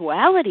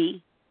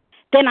spirituality,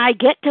 then I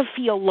get to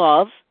feel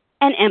love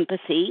and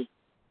empathy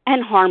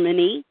and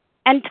harmony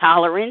and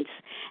tolerance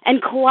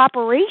and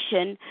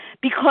cooperation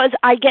because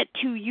I get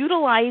to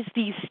utilize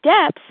these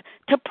steps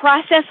to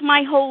process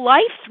my whole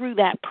life through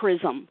that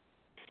prism.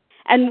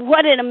 And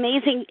what an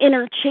amazing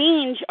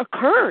interchange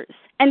occurs.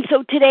 And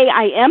so today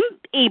I am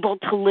able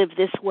to live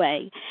this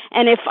way.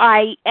 And if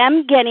I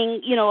am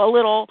getting, a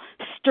little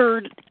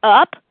stirred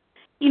up,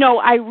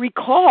 I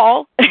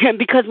recall,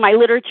 because my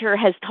literature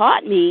has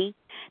taught me,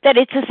 that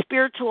it's a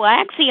spiritual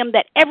axiom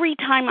that every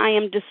time I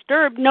am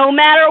disturbed, no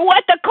matter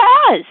what the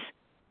cause,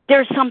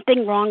 there's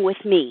something wrong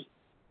with me.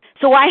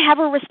 So I have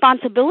a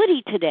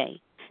responsibility today.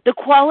 The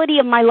quality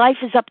of my life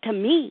is up to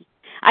me.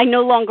 I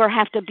no longer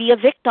have to be a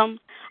victim.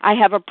 I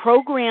have a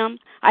program,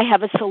 I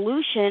have a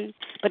solution,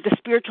 but the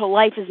spiritual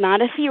life is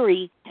not a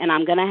theory, and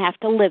I'm going to have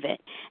to live it.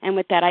 And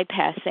with that, I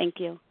pass. Thank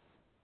you.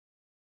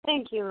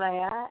 Thank you,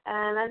 Leah.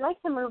 And I'd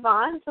like to move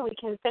on so we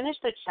can finish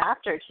the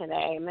chapter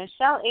today.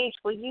 Michelle H.,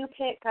 will you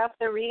pick up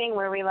the reading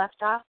where we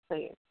left off,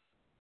 please?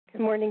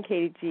 Good morning,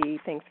 Katie G.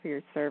 Thanks for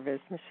your service.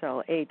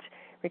 Michelle H.,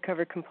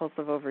 recovered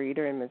compulsive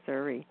overeater in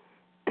Missouri.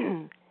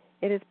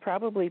 It is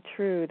probably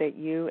true that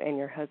you and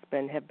your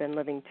husband have been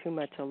living too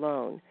much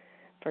alone.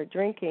 For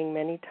drinking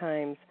many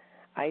times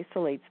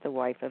isolates the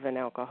wife of an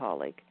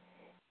alcoholic.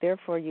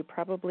 Therefore, you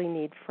probably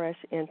need fresh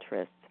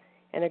interests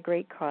and a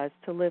great cause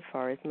to live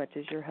for as much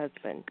as your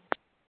husband.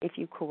 If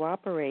you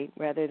cooperate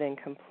rather than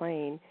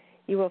complain,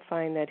 you will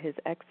find that his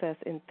excess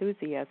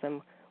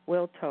enthusiasm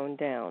will tone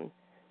down.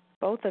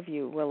 Both of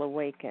you will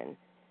awaken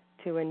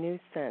to a new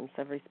sense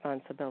of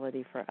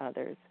responsibility for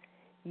others.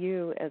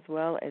 You, as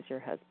well as your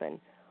husband,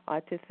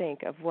 ought to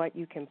think of what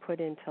you can put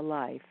into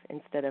life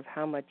instead of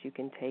how much you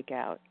can take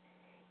out.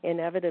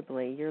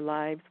 Inevitably, your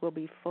lives will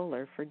be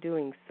fuller for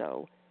doing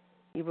so.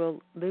 You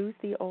will lose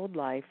the old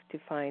life to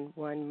find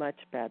one much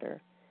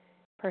better.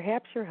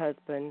 Perhaps your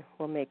husband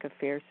will make a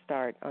fair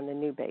start on the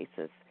new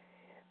basis,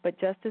 but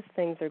just as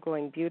things are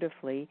going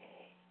beautifully,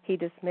 he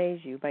dismays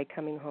you by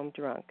coming home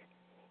drunk.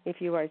 If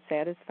you are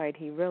satisfied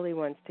he really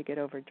wants to get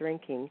over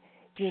drinking,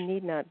 you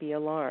need not be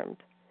alarmed.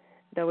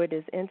 Though it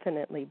is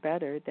infinitely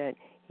better that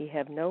he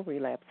have no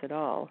relapse at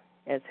all,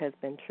 as has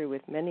been true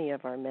with many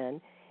of our men,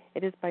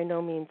 it is by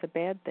no means a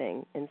bad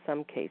thing in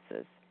some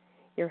cases.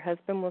 Your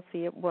husband will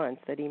see at once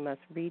that he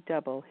must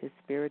redouble his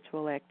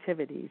spiritual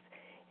activities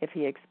if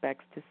he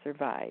expects to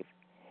survive.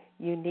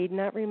 You need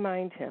not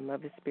remind him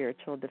of his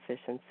spiritual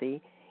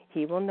deficiency.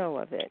 He will know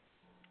of it.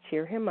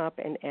 Cheer him up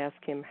and ask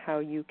him how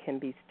you can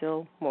be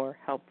still more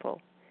helpful.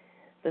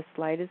 The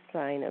slightest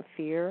sign of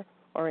fear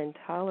or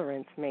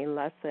intolerance may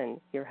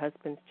lessen your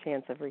husband's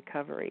chance of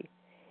recovery.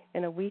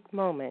 In a weak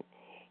moment,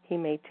 he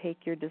may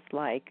take your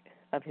dislike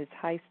of his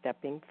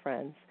high-stepping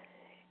friends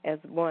as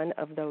one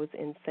of those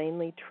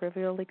insanely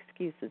trivial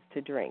excuses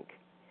to drink.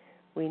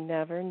 We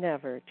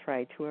never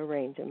try to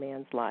arrange a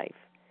man's life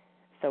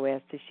so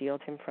as to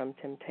shield him from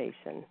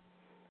temptation.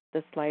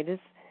 The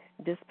slightest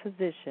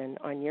disposition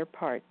on your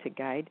part to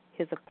guide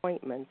his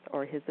appointments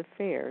or his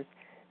affairs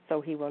so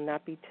he will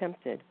not be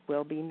tempted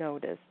will be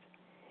noticed.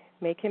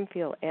 Make him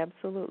feel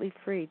absolutely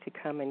free to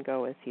come and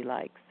go as he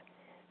likes.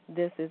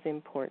 This is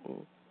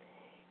important.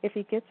 If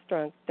he gets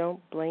drunk,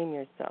 don't blame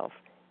yourself.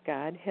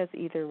 God has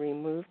either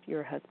removed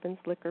your husband's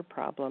liquor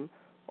problem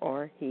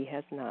or he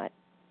has not.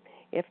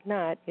 If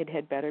not, it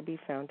had better be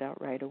found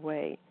out right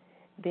away.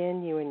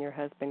 Then you and your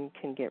husband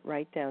can get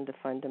right down to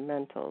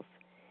fundamentals.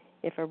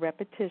 If a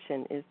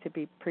repetition is to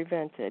be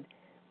prevented,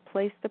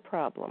 place the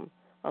problem,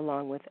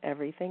 along with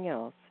everything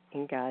else,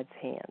 in God's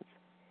hands.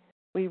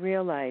 We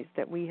realize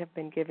that we have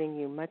been giving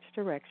you much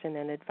direction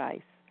and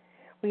advice.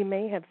 We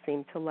may have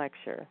seemed to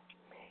lecture.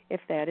 If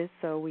that is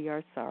so, we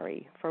are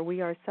sorry, for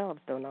we ourselves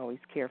don't always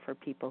care for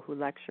people who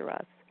lecture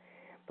us.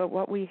 But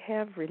what we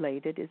have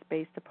related is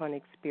based upon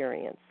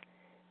experience,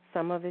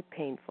 some of it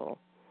painful.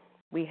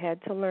 We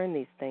had to learn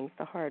these things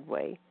the hard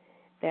way.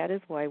 That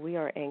is why we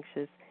are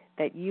anxious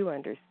that you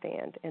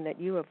understand and that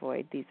you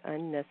avoid these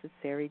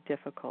unnecessary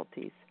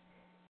difficulties.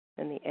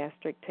 And the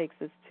asterisk takes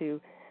us to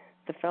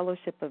the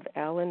Fellowship of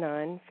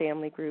Al-Anon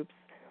Family Groups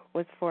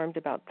was formed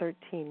about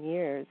 13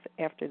 years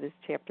after this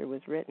chapter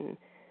was written.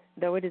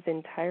 Though it is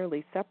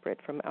entirely separate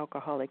from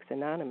Alcoholics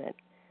Anonymous,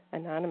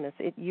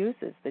 it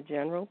uses the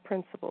general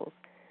principles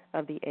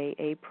of the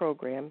AA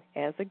program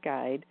as a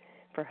guide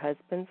for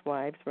husbands,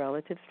 wives,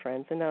 relatives,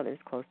 friends, and others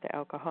close to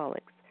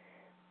alcoholics.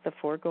 The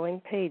foregoing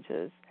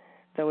pages,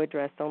 though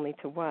addressed only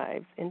to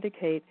wives,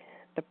 indicate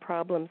the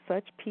problems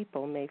such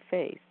people may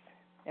face.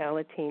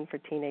 Alateen for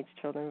Teenage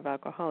Children of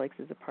Alcoholics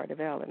is a part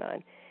of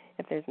Al-Anon.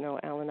 If there's no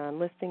Al-Anon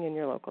listing in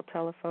your local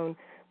telephone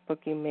book,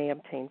 you may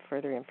obtain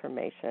further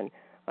information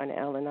on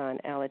Al-Anon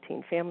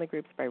Alateen family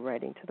groups by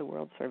writing to the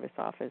World Service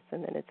Office,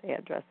 and then its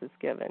address is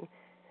given.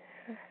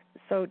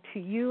 So to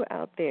you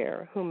out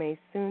there who may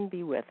soon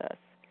be with us,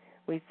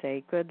 we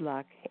say good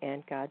luck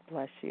and God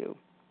bless you.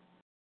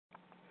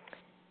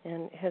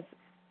 And has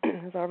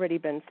already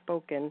been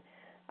spoken,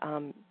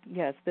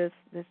 yes, this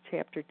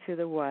chapter to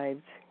the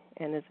wives,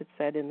 and as it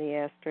said in the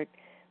asterisk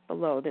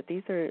below, that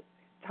these are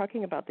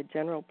talking about the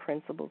general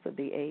principles of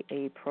the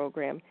AA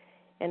program,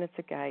 and it's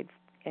a guide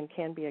and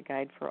can be a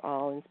guide for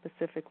all, and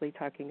specifically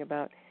talking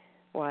about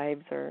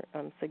wives or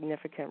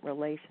significant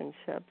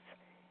relationships.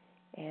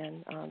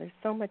 And there's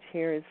so much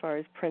here as far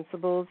as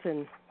principles,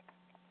 and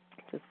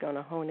just going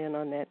to hone in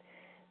on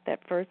that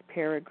first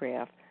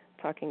paragraph,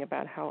 talking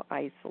about how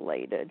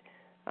isolated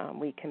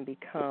we can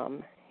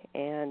become.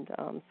 And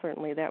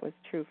certainly that was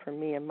true for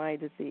me and my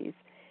disease,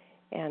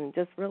 and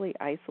just really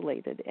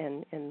isolated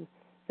in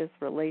this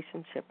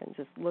relationship, and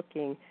just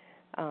looking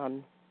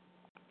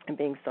and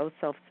being so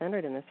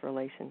self-centered in this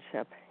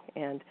relationship.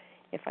 And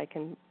if I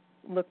can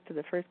look to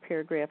the first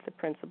paragraph, the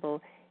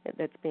principle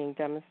that's being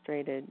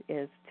demonstrated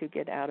is to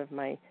get out of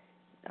my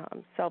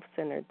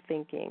self-centered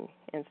thinking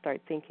and start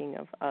thinking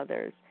of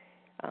others.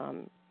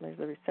 There's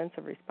a sense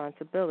of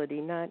responsibility,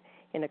 not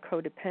in a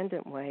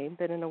codependent way,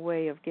 but in a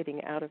way of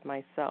getting out of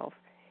myself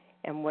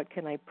and what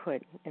can I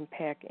put and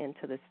pack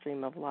into the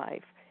stream of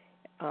life.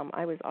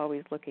 I was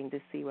always looking to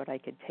see what I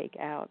could take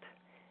out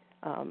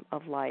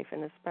of life,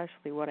 and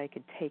especially what I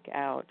could take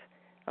out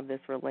of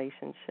this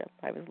relationship.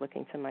 I was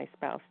looking to my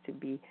spouse to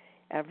be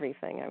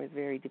everything. I was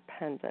very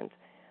dependent.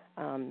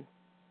 And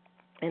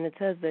it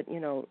says that,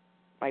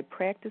 by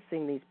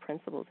practicing these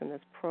principles in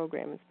this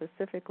program, and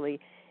specifically,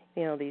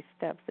 these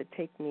steps that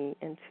take me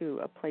into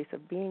a place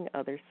of being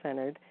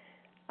other-centered,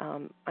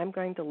 I'm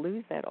going to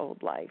lose that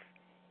old life,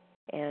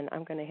 and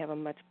I'm going to have a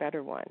much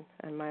better one,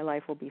 and my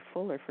life will be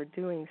fuller for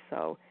doing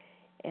so.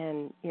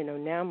 And,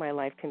 now my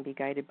life can be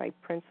guided by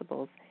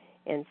principles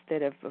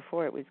instead of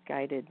before it was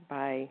guided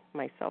by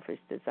my selfish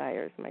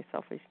desires, my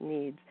selfish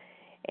needs,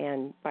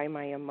 and by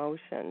my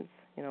emotions.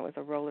 It was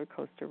a roller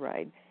coaster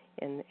ride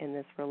in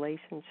this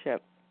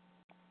relationship.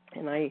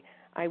 And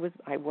I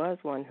was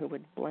one who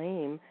would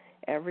blame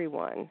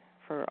everyone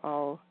for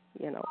all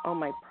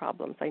my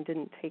problems. I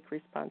didn't take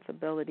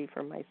responsibility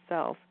for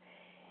myself.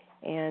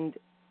 And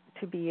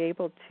to be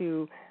able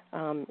to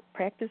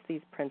practice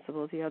these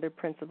principles, the other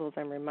principles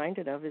I'm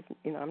reminded of is,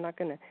 I'm not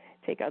going to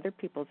take other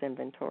people's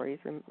inventories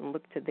and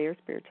look to their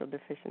spiritual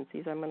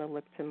deficiencies. I'm going to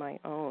look to my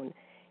own,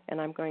 and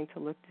I'm going to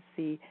look to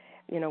see,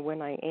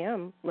 when I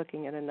am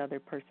looking at another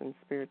person's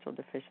spiritual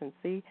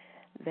deficiency,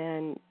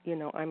 then,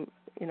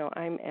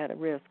 I'm at a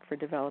risk for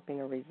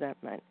developing a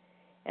resentment,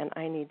 and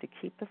I need to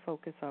keep the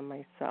focus on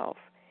myself,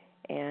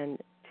 and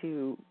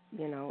to,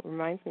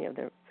 reminds me of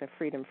the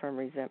Freedom from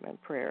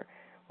Resentment prayer,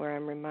 where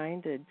I'm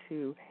reminded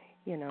to,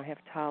 have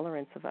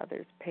tolerance of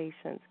others,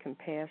 patience,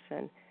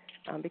 compassion,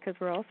 because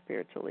we're all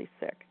spiritually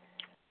sick,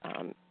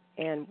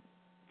 and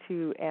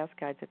to ask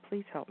God to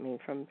please help me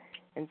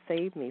and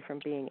save me from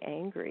being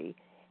angry,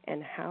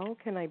 and how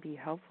can I be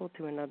helpful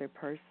to another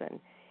person?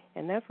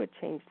 And that's what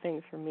changed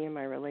things for me in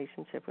my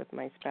relationship with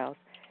my spouse.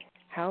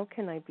 How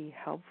can I be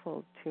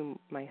helpful to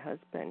my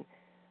husband?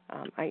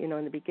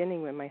 In the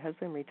beginning, when my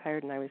husband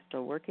retired and I was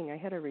still working, I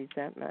had a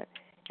resentment.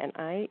 And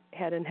I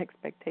had an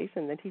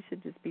expectation that he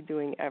should just be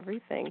doing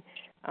everything,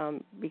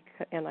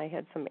 and I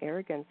had some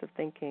arrogance of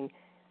thinking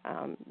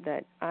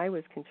that I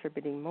was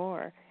contributing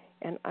more.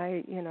 And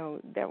I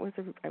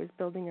was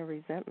building a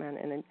resentment,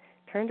 and it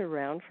turned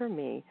around for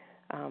me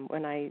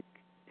when I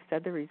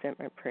said the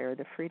resentment prayer,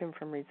 the freedom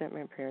from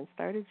resentment prayer, and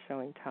started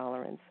showing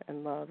tolerance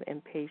and love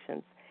and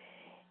patience,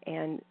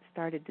 and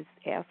started to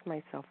ask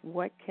myself,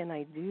 what can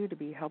I do to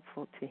be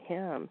helpful to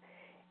him?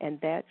 And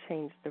that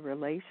changed the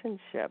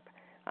relationship.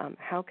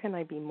 How can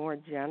I be more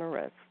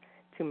generous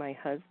to my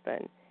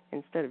husband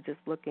instead of just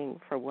looking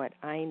for what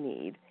I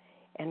need?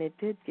 And it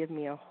did give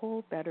me a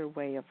whole better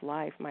way of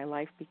life. My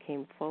life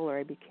became fuller.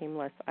 I became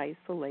less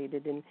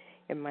isolated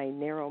in my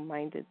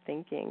narrow-minded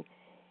thinking.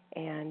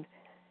 And,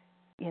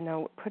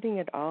 putting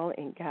it all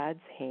in God's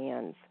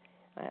hands,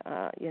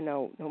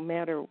 no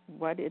matter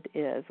what it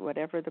is,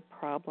 whatever the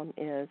problem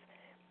is,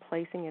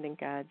 placing it in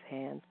God's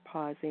hands,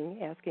 pausing,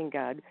 asking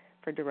God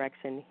for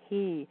direction.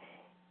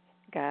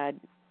 God,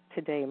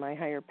 today, my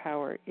higher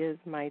power is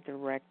my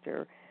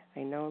director.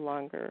 I no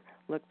longer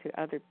look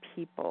to other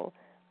people,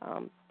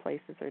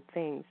 places or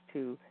things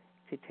to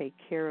take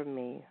care of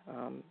me.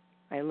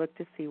 I look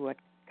to see what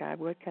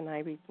can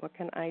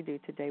I do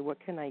today? What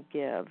can I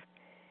give?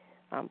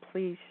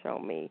 Please show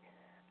me.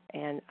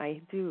 And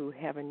I do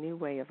have a new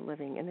way of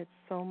living, and it's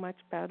so much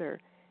better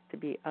to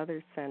be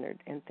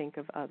other-centered and think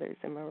of others.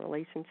 And my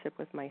relationship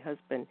with my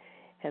husband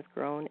has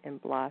grown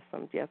and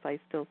blossomed. Yes, I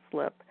still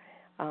slip,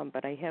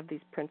 but I have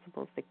these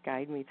principles that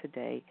guide me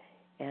today,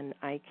 and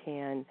I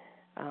can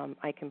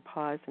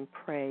pause and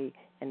pray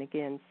and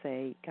again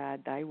say,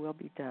 God, thy will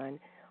be done.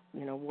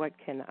 What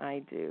can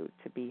I do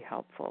to be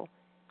helpful?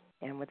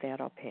 And with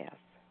that, I'll pass.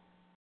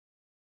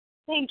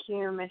 Thank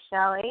you,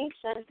 Michelle H.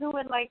 And who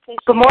would like to share?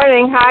 Good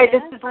morning. Hi,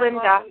 this is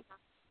Linda.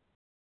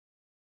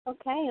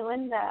 Okay,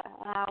 Linda.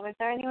 Was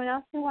there anyone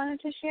else who wanted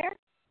to share?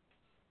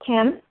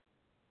 Kim.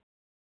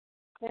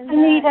 Linda,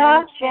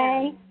 Anita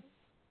J.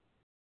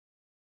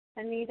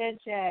 Anita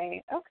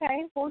J.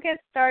 Okay, we'll get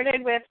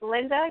started with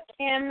Linda,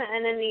 Kim,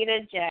 and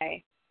Anita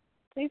J.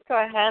 Please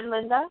go ahead,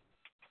 Linda.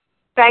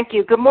 Thank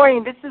you. Good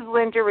morning. This is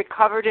Linda,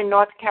 recovered in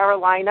North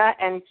Carolina,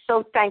 and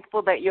so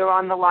thankful that you're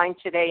on the line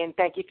today, and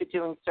thank you for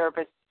doing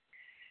service.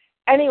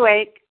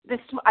 Anyway,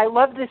 I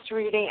love this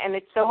reading, and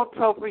it's so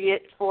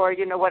appropriate for,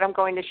 what I'm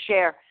going to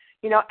share.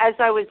 As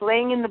I was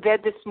laying in the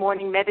bed this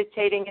morning,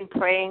 meditating and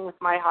praying with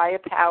my higher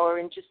power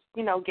and just,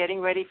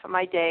 getting ready for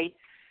my day,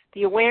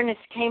 the awareness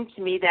came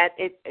to me that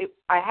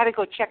I had to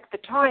go check the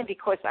time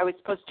because I was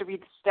supposed to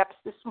read the steps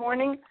this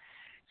morning.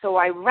 So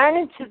I ran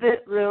into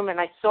the room, and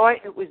I saw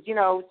it was,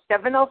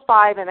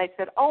 7:05, and I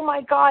said, oh,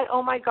 my God,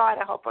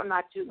 I hope I'm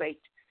not too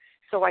late.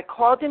 So I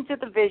called into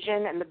the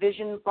vision, and the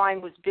vision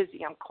line was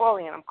busy. I'm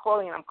calling.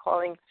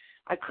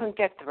 I couldn't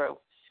get through.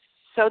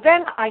 So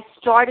then I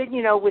started,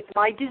 with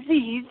my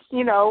disease,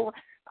 in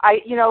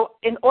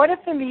order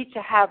for me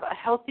to have a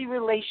healthy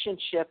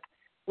relationship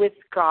with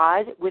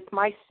God, with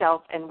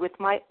myself, and with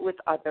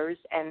others,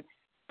 and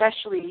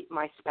especially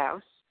my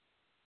spouse,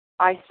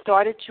 I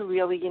started to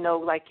really,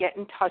 get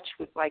in touch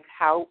with,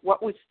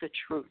 what was the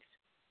truth.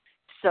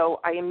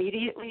 So I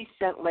immediately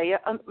sent Leah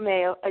an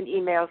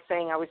email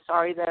saying I was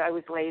sorry that I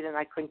was late and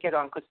I couldn't get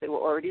on because they were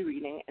already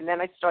reading. And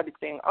then I started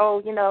saying,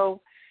 I'm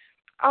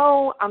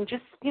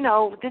just,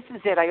 this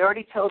is it. I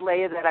already told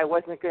Leah that I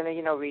wasn't going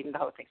to, read the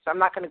whole thing. So I'm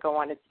not going to go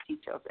on into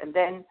details. And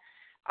then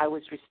I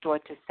was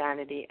restored to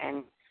sanity.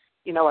 And,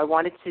 I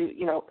wanted to,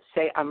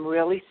 say I'm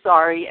really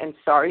sorry. And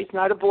sorry is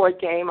not a board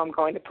game. I'm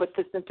going to put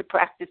this into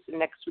practice. And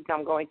next week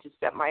I'm going to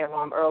set my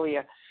alarm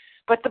earlier.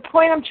 But the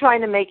point I'm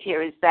trying to make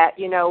here is that,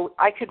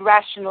 I could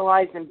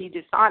rationalize and be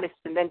dishonest.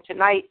 And then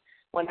tonight,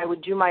 when I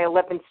would do my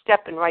 11th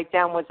step and write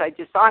down was I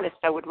dishonest,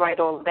 I would write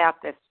all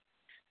about this.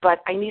 But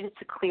I needed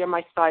to clear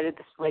my side of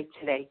the slate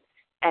today.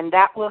 And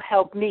that will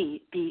help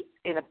me be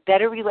in a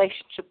better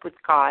relationship with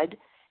God,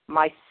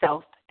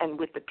 myself, and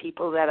with the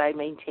people that I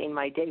maintain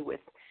my day with.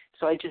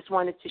 So I just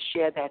wanted to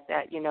share that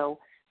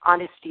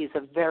honesty is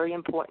a very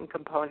important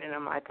component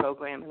of my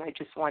program, and I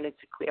just wanted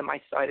to clear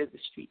my side of the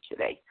street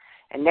today.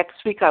 And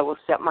next week I will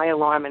set my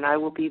alarm, and I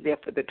will be there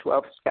for the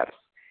 12 steps.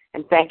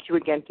 And thank you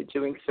again for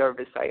doing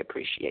service. I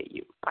appreciate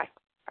you. Bye.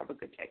 Have a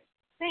good day.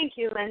 Thank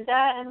you,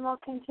 Linda. And we'll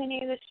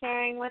continue the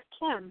sharing with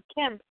Kim.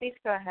 Kim, please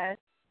go ahead.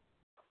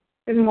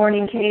 Good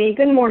morning, Katie.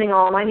 Good morning,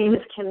 all. My name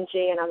is Kim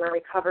G., and I'm a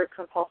recovered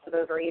compulsive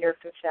overeater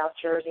from South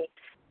Jersey.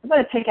 I'm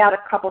going to pick out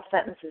a couple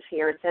sentences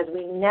here. It says,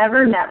 we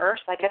never,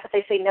 so I guess if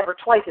they say never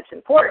twice, it's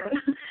important.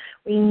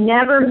 We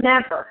never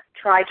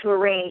try to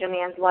arrange a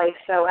man's life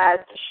so as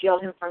to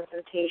shield him from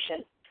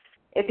temptation.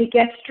 If he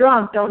gets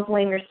drunk, don't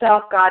blame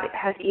yourself. God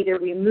has either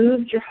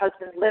removed your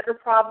husband's liver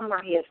problem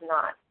or he has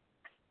not.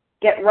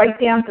 Get right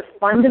down to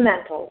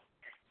fundamentals.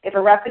 If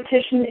a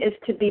repetition is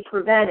to be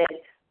prevented,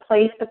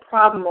 place the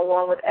problem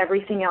along with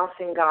everything else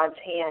in God's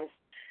hands.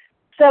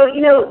 So,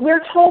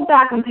 we're told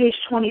back on page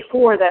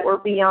 24 that we're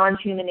beyond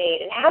human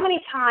aid. And how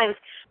many times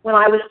when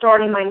I was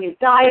starting my new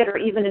diet or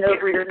even an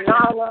Overeaters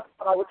Anonymous,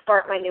 I would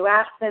start my new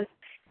abstinence,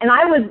 and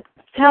I would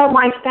tell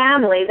my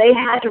family they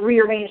had to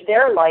rearrange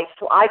their life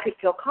so I could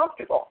feel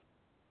comfortable.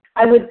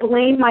 I would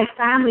blame my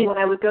family when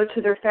I would go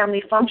to their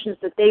family functions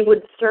that they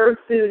would serve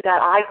food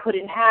that I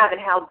couldn't have, and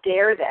how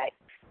dare they.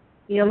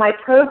 My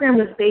program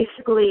was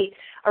basically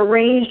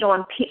arranged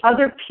on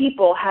other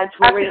people had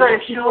to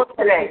arrange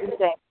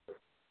today.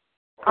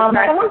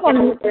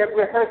 We're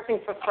rehearsing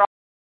for Friday.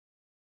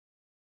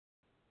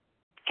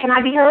 Can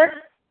I be heard?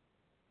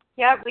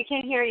 Yep, we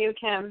can hear you,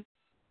 Kim.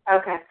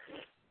 Okay.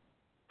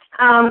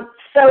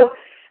 So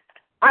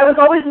I was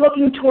always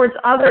looking towards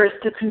others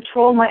to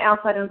control my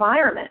outside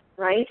environment,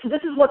 right? So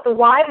this is what the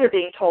wives are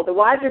being told. The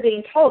wives are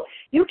being told,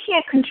 you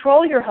can't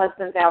control your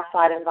husband's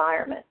outside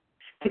environment.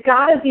 The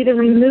God has either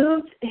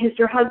removed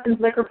your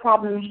husband's liquor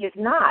problem or he is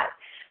not.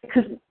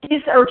 Because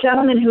these are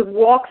gentlemen who have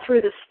walked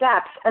through the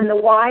steps, and the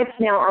wives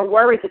now are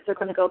worried that they're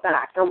going to go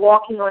back. They're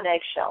walking on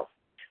eggshells.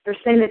 They're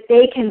saying that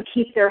they can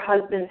keep their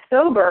husband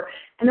sober,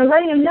 and they're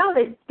letting them know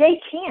that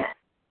they can't.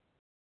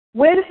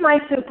 Where does my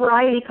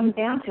sobriety come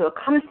down to? It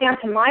comes down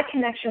to my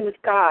connection with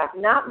God,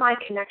 not my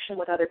connection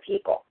with other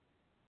people.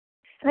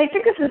 And I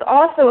think this is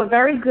also a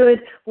very good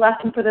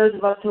lesson for those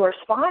of us who are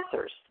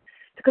sponsors.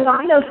 Because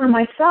I know for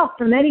myself,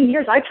 for many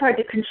years, I tried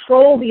to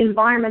control the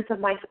environments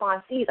of my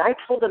sponsees. I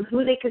told them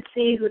who they could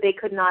see, who they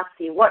could not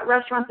see, what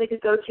restaurants they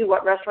could go to,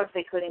 what restaurants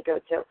they couldn't go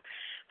to.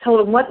 Told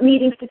them what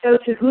meetings to go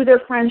to, who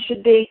their friends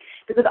should be,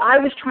 because I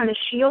was trying to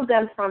shield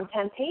them from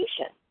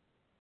temptation.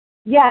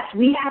 Yes,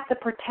 we have to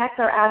protect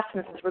our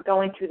abstinence as we're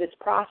going through this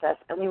process.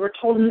 And we were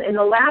told in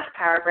the last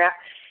paragraph,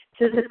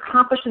 it says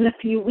accomplished in a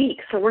few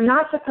weeks. So we're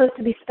not supposed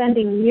to be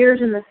spending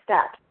years in the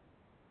steps.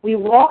 We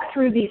walk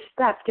through these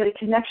steps, get a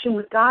connection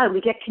with God.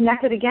 We get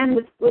connected again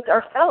with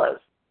our fellows.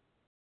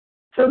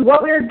 So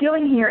what we're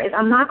doing here is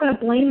I'm not going to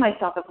blame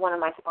myself if one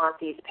of my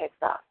sponsees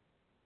picks up.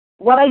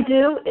 What I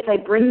do is I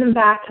bring them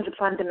back to the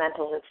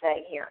fundamentals it's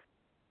saying here.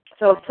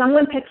 So if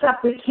someone picks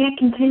up, we can't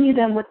continue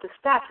them with the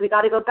steps. We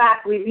got to go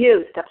back,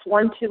 review steps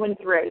 1, 2, and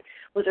 3.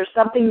 Was there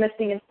something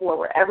missing in 4,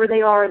 wherever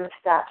they are in the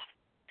steps?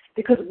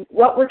 Because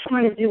what we're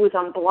trying to do is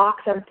unblock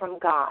them from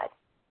God.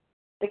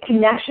 The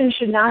connection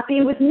should not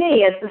be with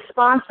me as the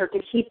sponsor to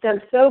keep them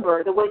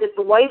sober, the way that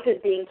the wife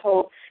is being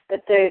told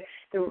that the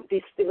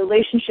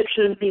relationship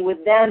shouldn't be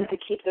with them to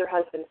keep their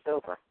husband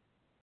sober.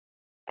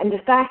 And the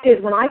fact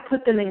is, when I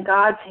put them in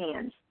God's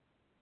hands,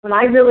 when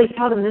I really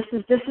tell them this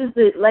is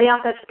the lay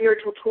out that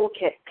spiritual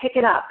toolkit, pick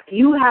it up.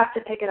 You have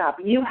to pick it up.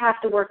 You have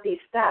to work these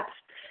steps.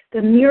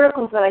 The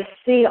miracles that I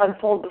see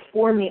unfold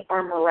before me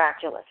are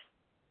miraculous,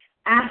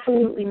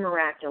 absolutely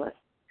miraculous.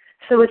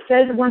 So it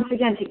says, once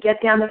again, to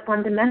get down to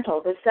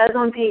fundamentals. It says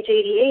on page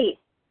 88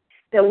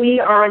 that we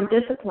are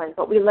undisciplined,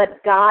 but we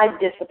let God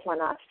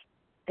discipline us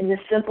in the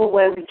simple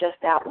way we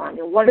just outlined.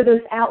 And what are those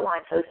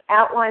outlines? Those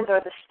outlines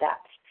are the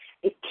steps.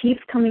 It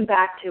keeps coming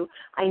back to,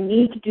 I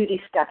need to do these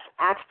steps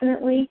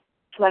abstinently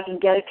so I can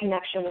get a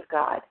connection with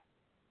God.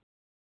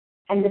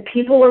 And the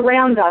people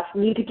around us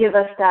need to give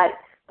us that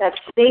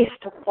space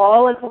to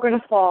fall if we're going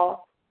to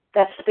fall,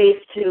 that space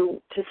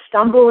to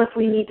stumble if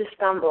we need to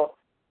stumble,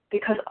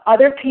 because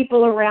other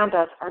people around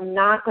us are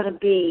not going to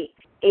be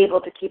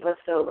able to keep us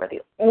sober. The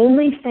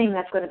only thing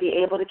that's going to be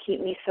able to keep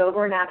me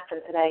sober and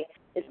abstinent today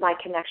is my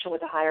connection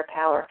with a higher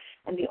power.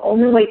 And the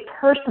only way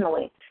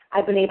personally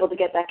I've been able to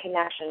get that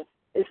connection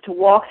is to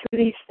walk through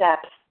these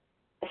steps,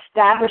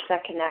 establish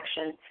that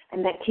connection,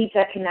 and then keep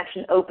that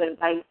connection open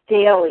by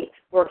daily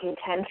working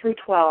 10 through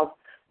 12,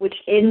 which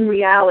in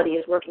reality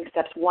is working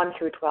steps 1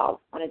 through 12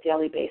 on a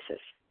daily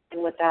basis.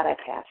 And with that, I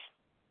pass.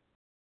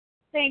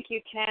 Thank you,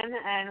 Kim,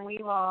 and we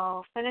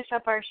will finish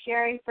up our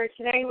sharing for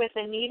today with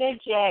Anita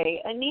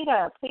J.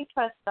 Anita, please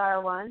press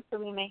star 1 so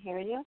we may hear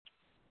you.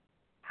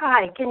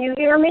 Hi, can you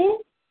hear me?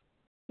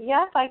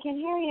 Yes, I can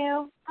hear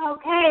you.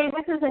 Okay,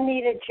 this is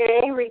Anita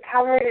J.,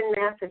 recovered in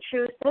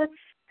Massachusetts,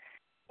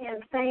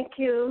 and thank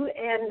you.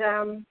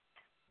 And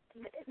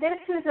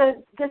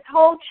this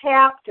whole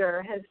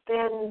chapter has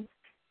been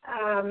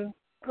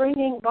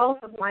bringing both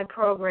of my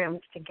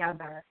programs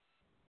together.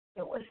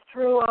 It was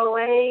through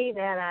OA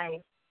that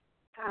I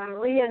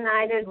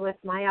reunited with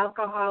my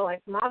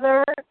alcoholic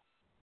mother,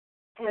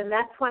 and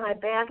that's when I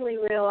badly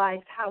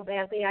realized how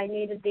badly I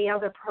needed the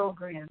other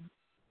program.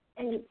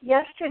 And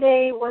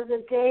yesterday was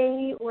a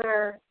day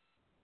where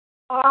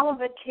all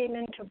of it came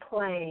into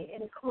play,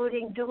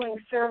 including doing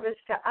service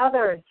to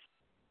others.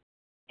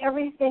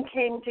 Everything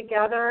came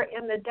together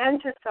in the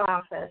dentist's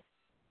office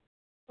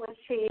with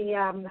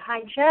the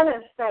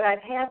hygienist that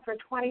I've had for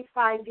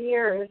 25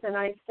 years, and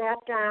I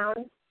sat down.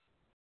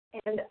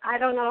 And I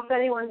don't know if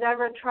anyone's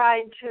ever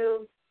tried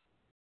to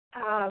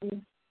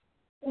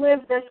live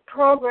this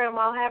program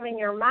while having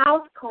your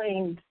mouth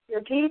cleaned,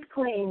 your teeth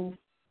cleaned.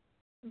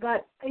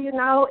 But, you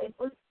know, it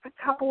was a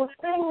couple of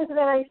things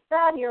that I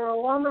said. You're a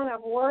woman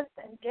of worth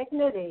and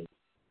dignity.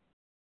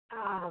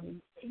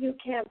 You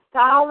can't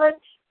solve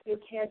it. You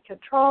can't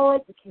control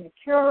it. You can't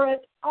cure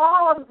it.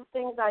 All of the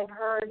things I've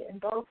heard in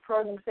both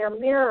programs, they're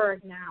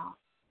mirrored now.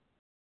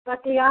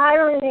 But the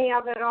irony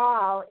of it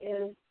all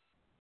is,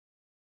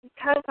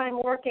 because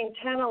I'm working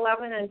 10,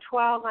 11, and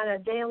 12 on a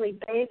daily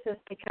basis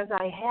because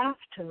I have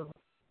to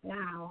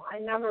now, I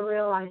never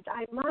realized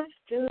I must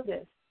do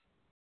this.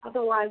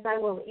 Otherwise, I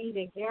will eat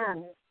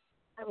again.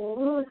 I will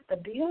lose the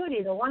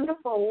beauty, the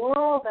wonderful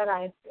world that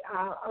I've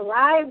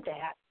arrived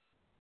at.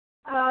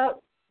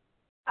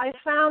 I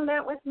found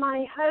that with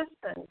my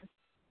husband.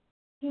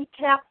 he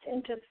tapped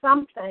into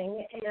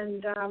something,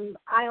 and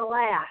I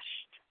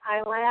lashed.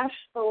 I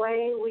lashed the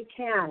way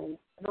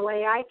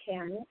I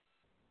can.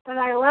 But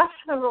I left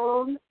the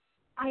room.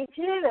 I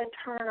did a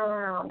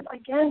turnaround,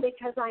 again,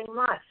 because I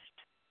must,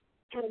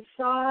 and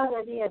saw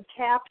that he had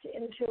tapped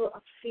into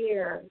a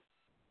fear,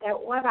 that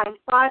what I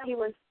thought he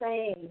was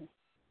saying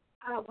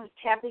was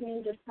tapping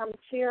into some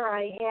fear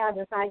I had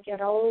as I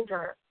get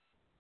older.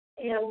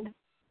 And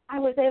I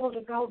was able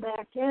to go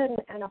back in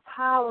and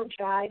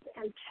apologize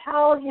and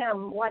tell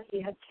him what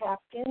he had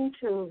tapped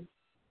into.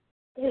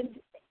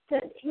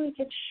 That he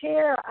could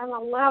share on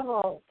a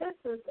level. This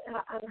is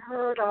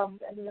unheard of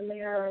in the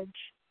marriage.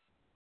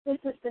 This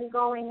has been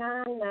going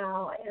on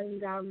now,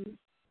 and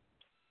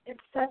it's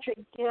such a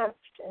gift.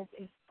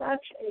 It's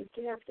such a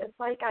gift. It's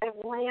like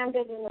I've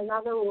landed in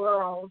another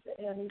world,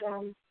 and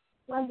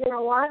well, you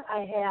know what?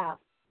 I have,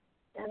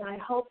 and I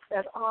hope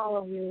that all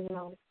of you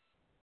will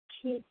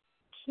keep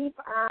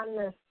on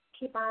this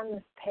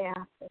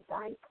path as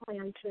I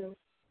plan to.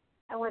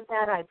 And with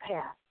that, I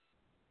pass.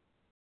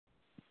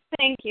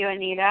 Thank you,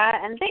 Anita,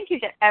 and thank you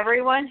to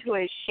everyone who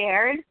has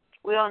shared.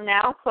 We will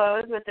now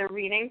close with a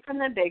reading from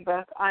the Big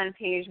Book on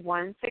page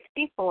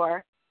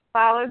 164,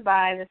 followed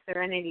by the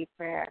Serenity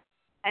Prayer.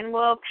 And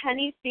will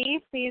Penny C.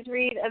 please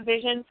read A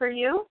Vision for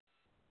You?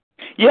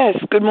 Yes,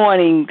 good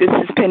morning. This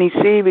is Penny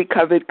C.,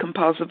 recovered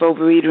compulsive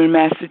overeater in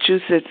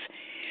Massachusetts.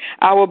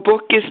 Our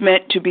book is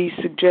meant to be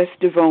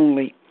suggestive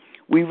only.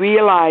 We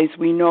realize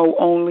we know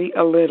only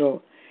a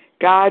little.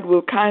 God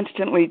will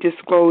constantly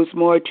disclose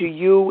more to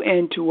you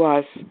and to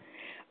us.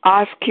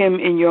 Ask Him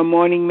in your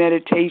morning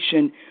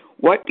meditation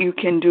what you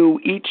can do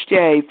each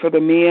day for the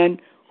man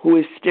who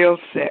is still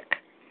sick.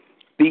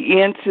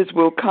 The answers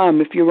will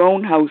come if your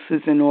own house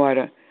is in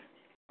order.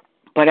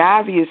 But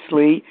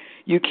obviously,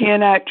 you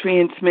cannot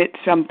transmit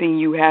something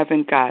you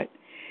haven't got.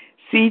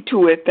 See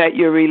to it that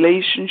your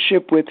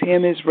relationship with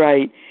Him is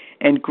right,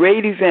 and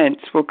great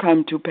events will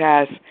come to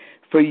pass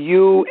for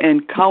you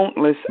and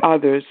countless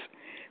others.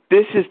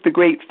 This is the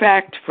great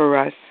fact for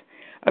us.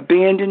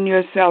 Abandon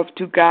yourself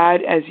to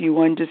God as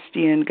you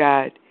understand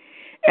God.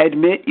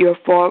 Admit your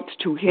faults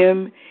to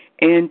Him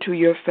and to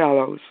your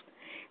fellows.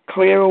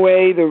 Clear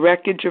away the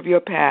wreckage of your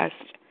past.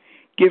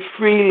 Give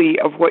freely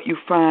of what you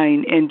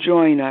find and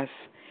join us.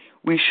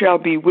 We shall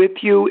be with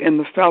you in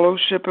the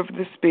fellowship of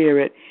the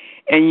Spirit,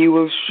 and you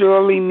will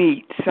surely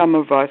meet some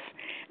of us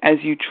as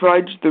you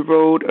trudge the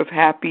road of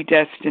happy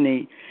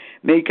destiny.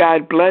 May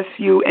God bless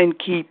you and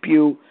keep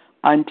you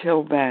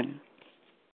until then.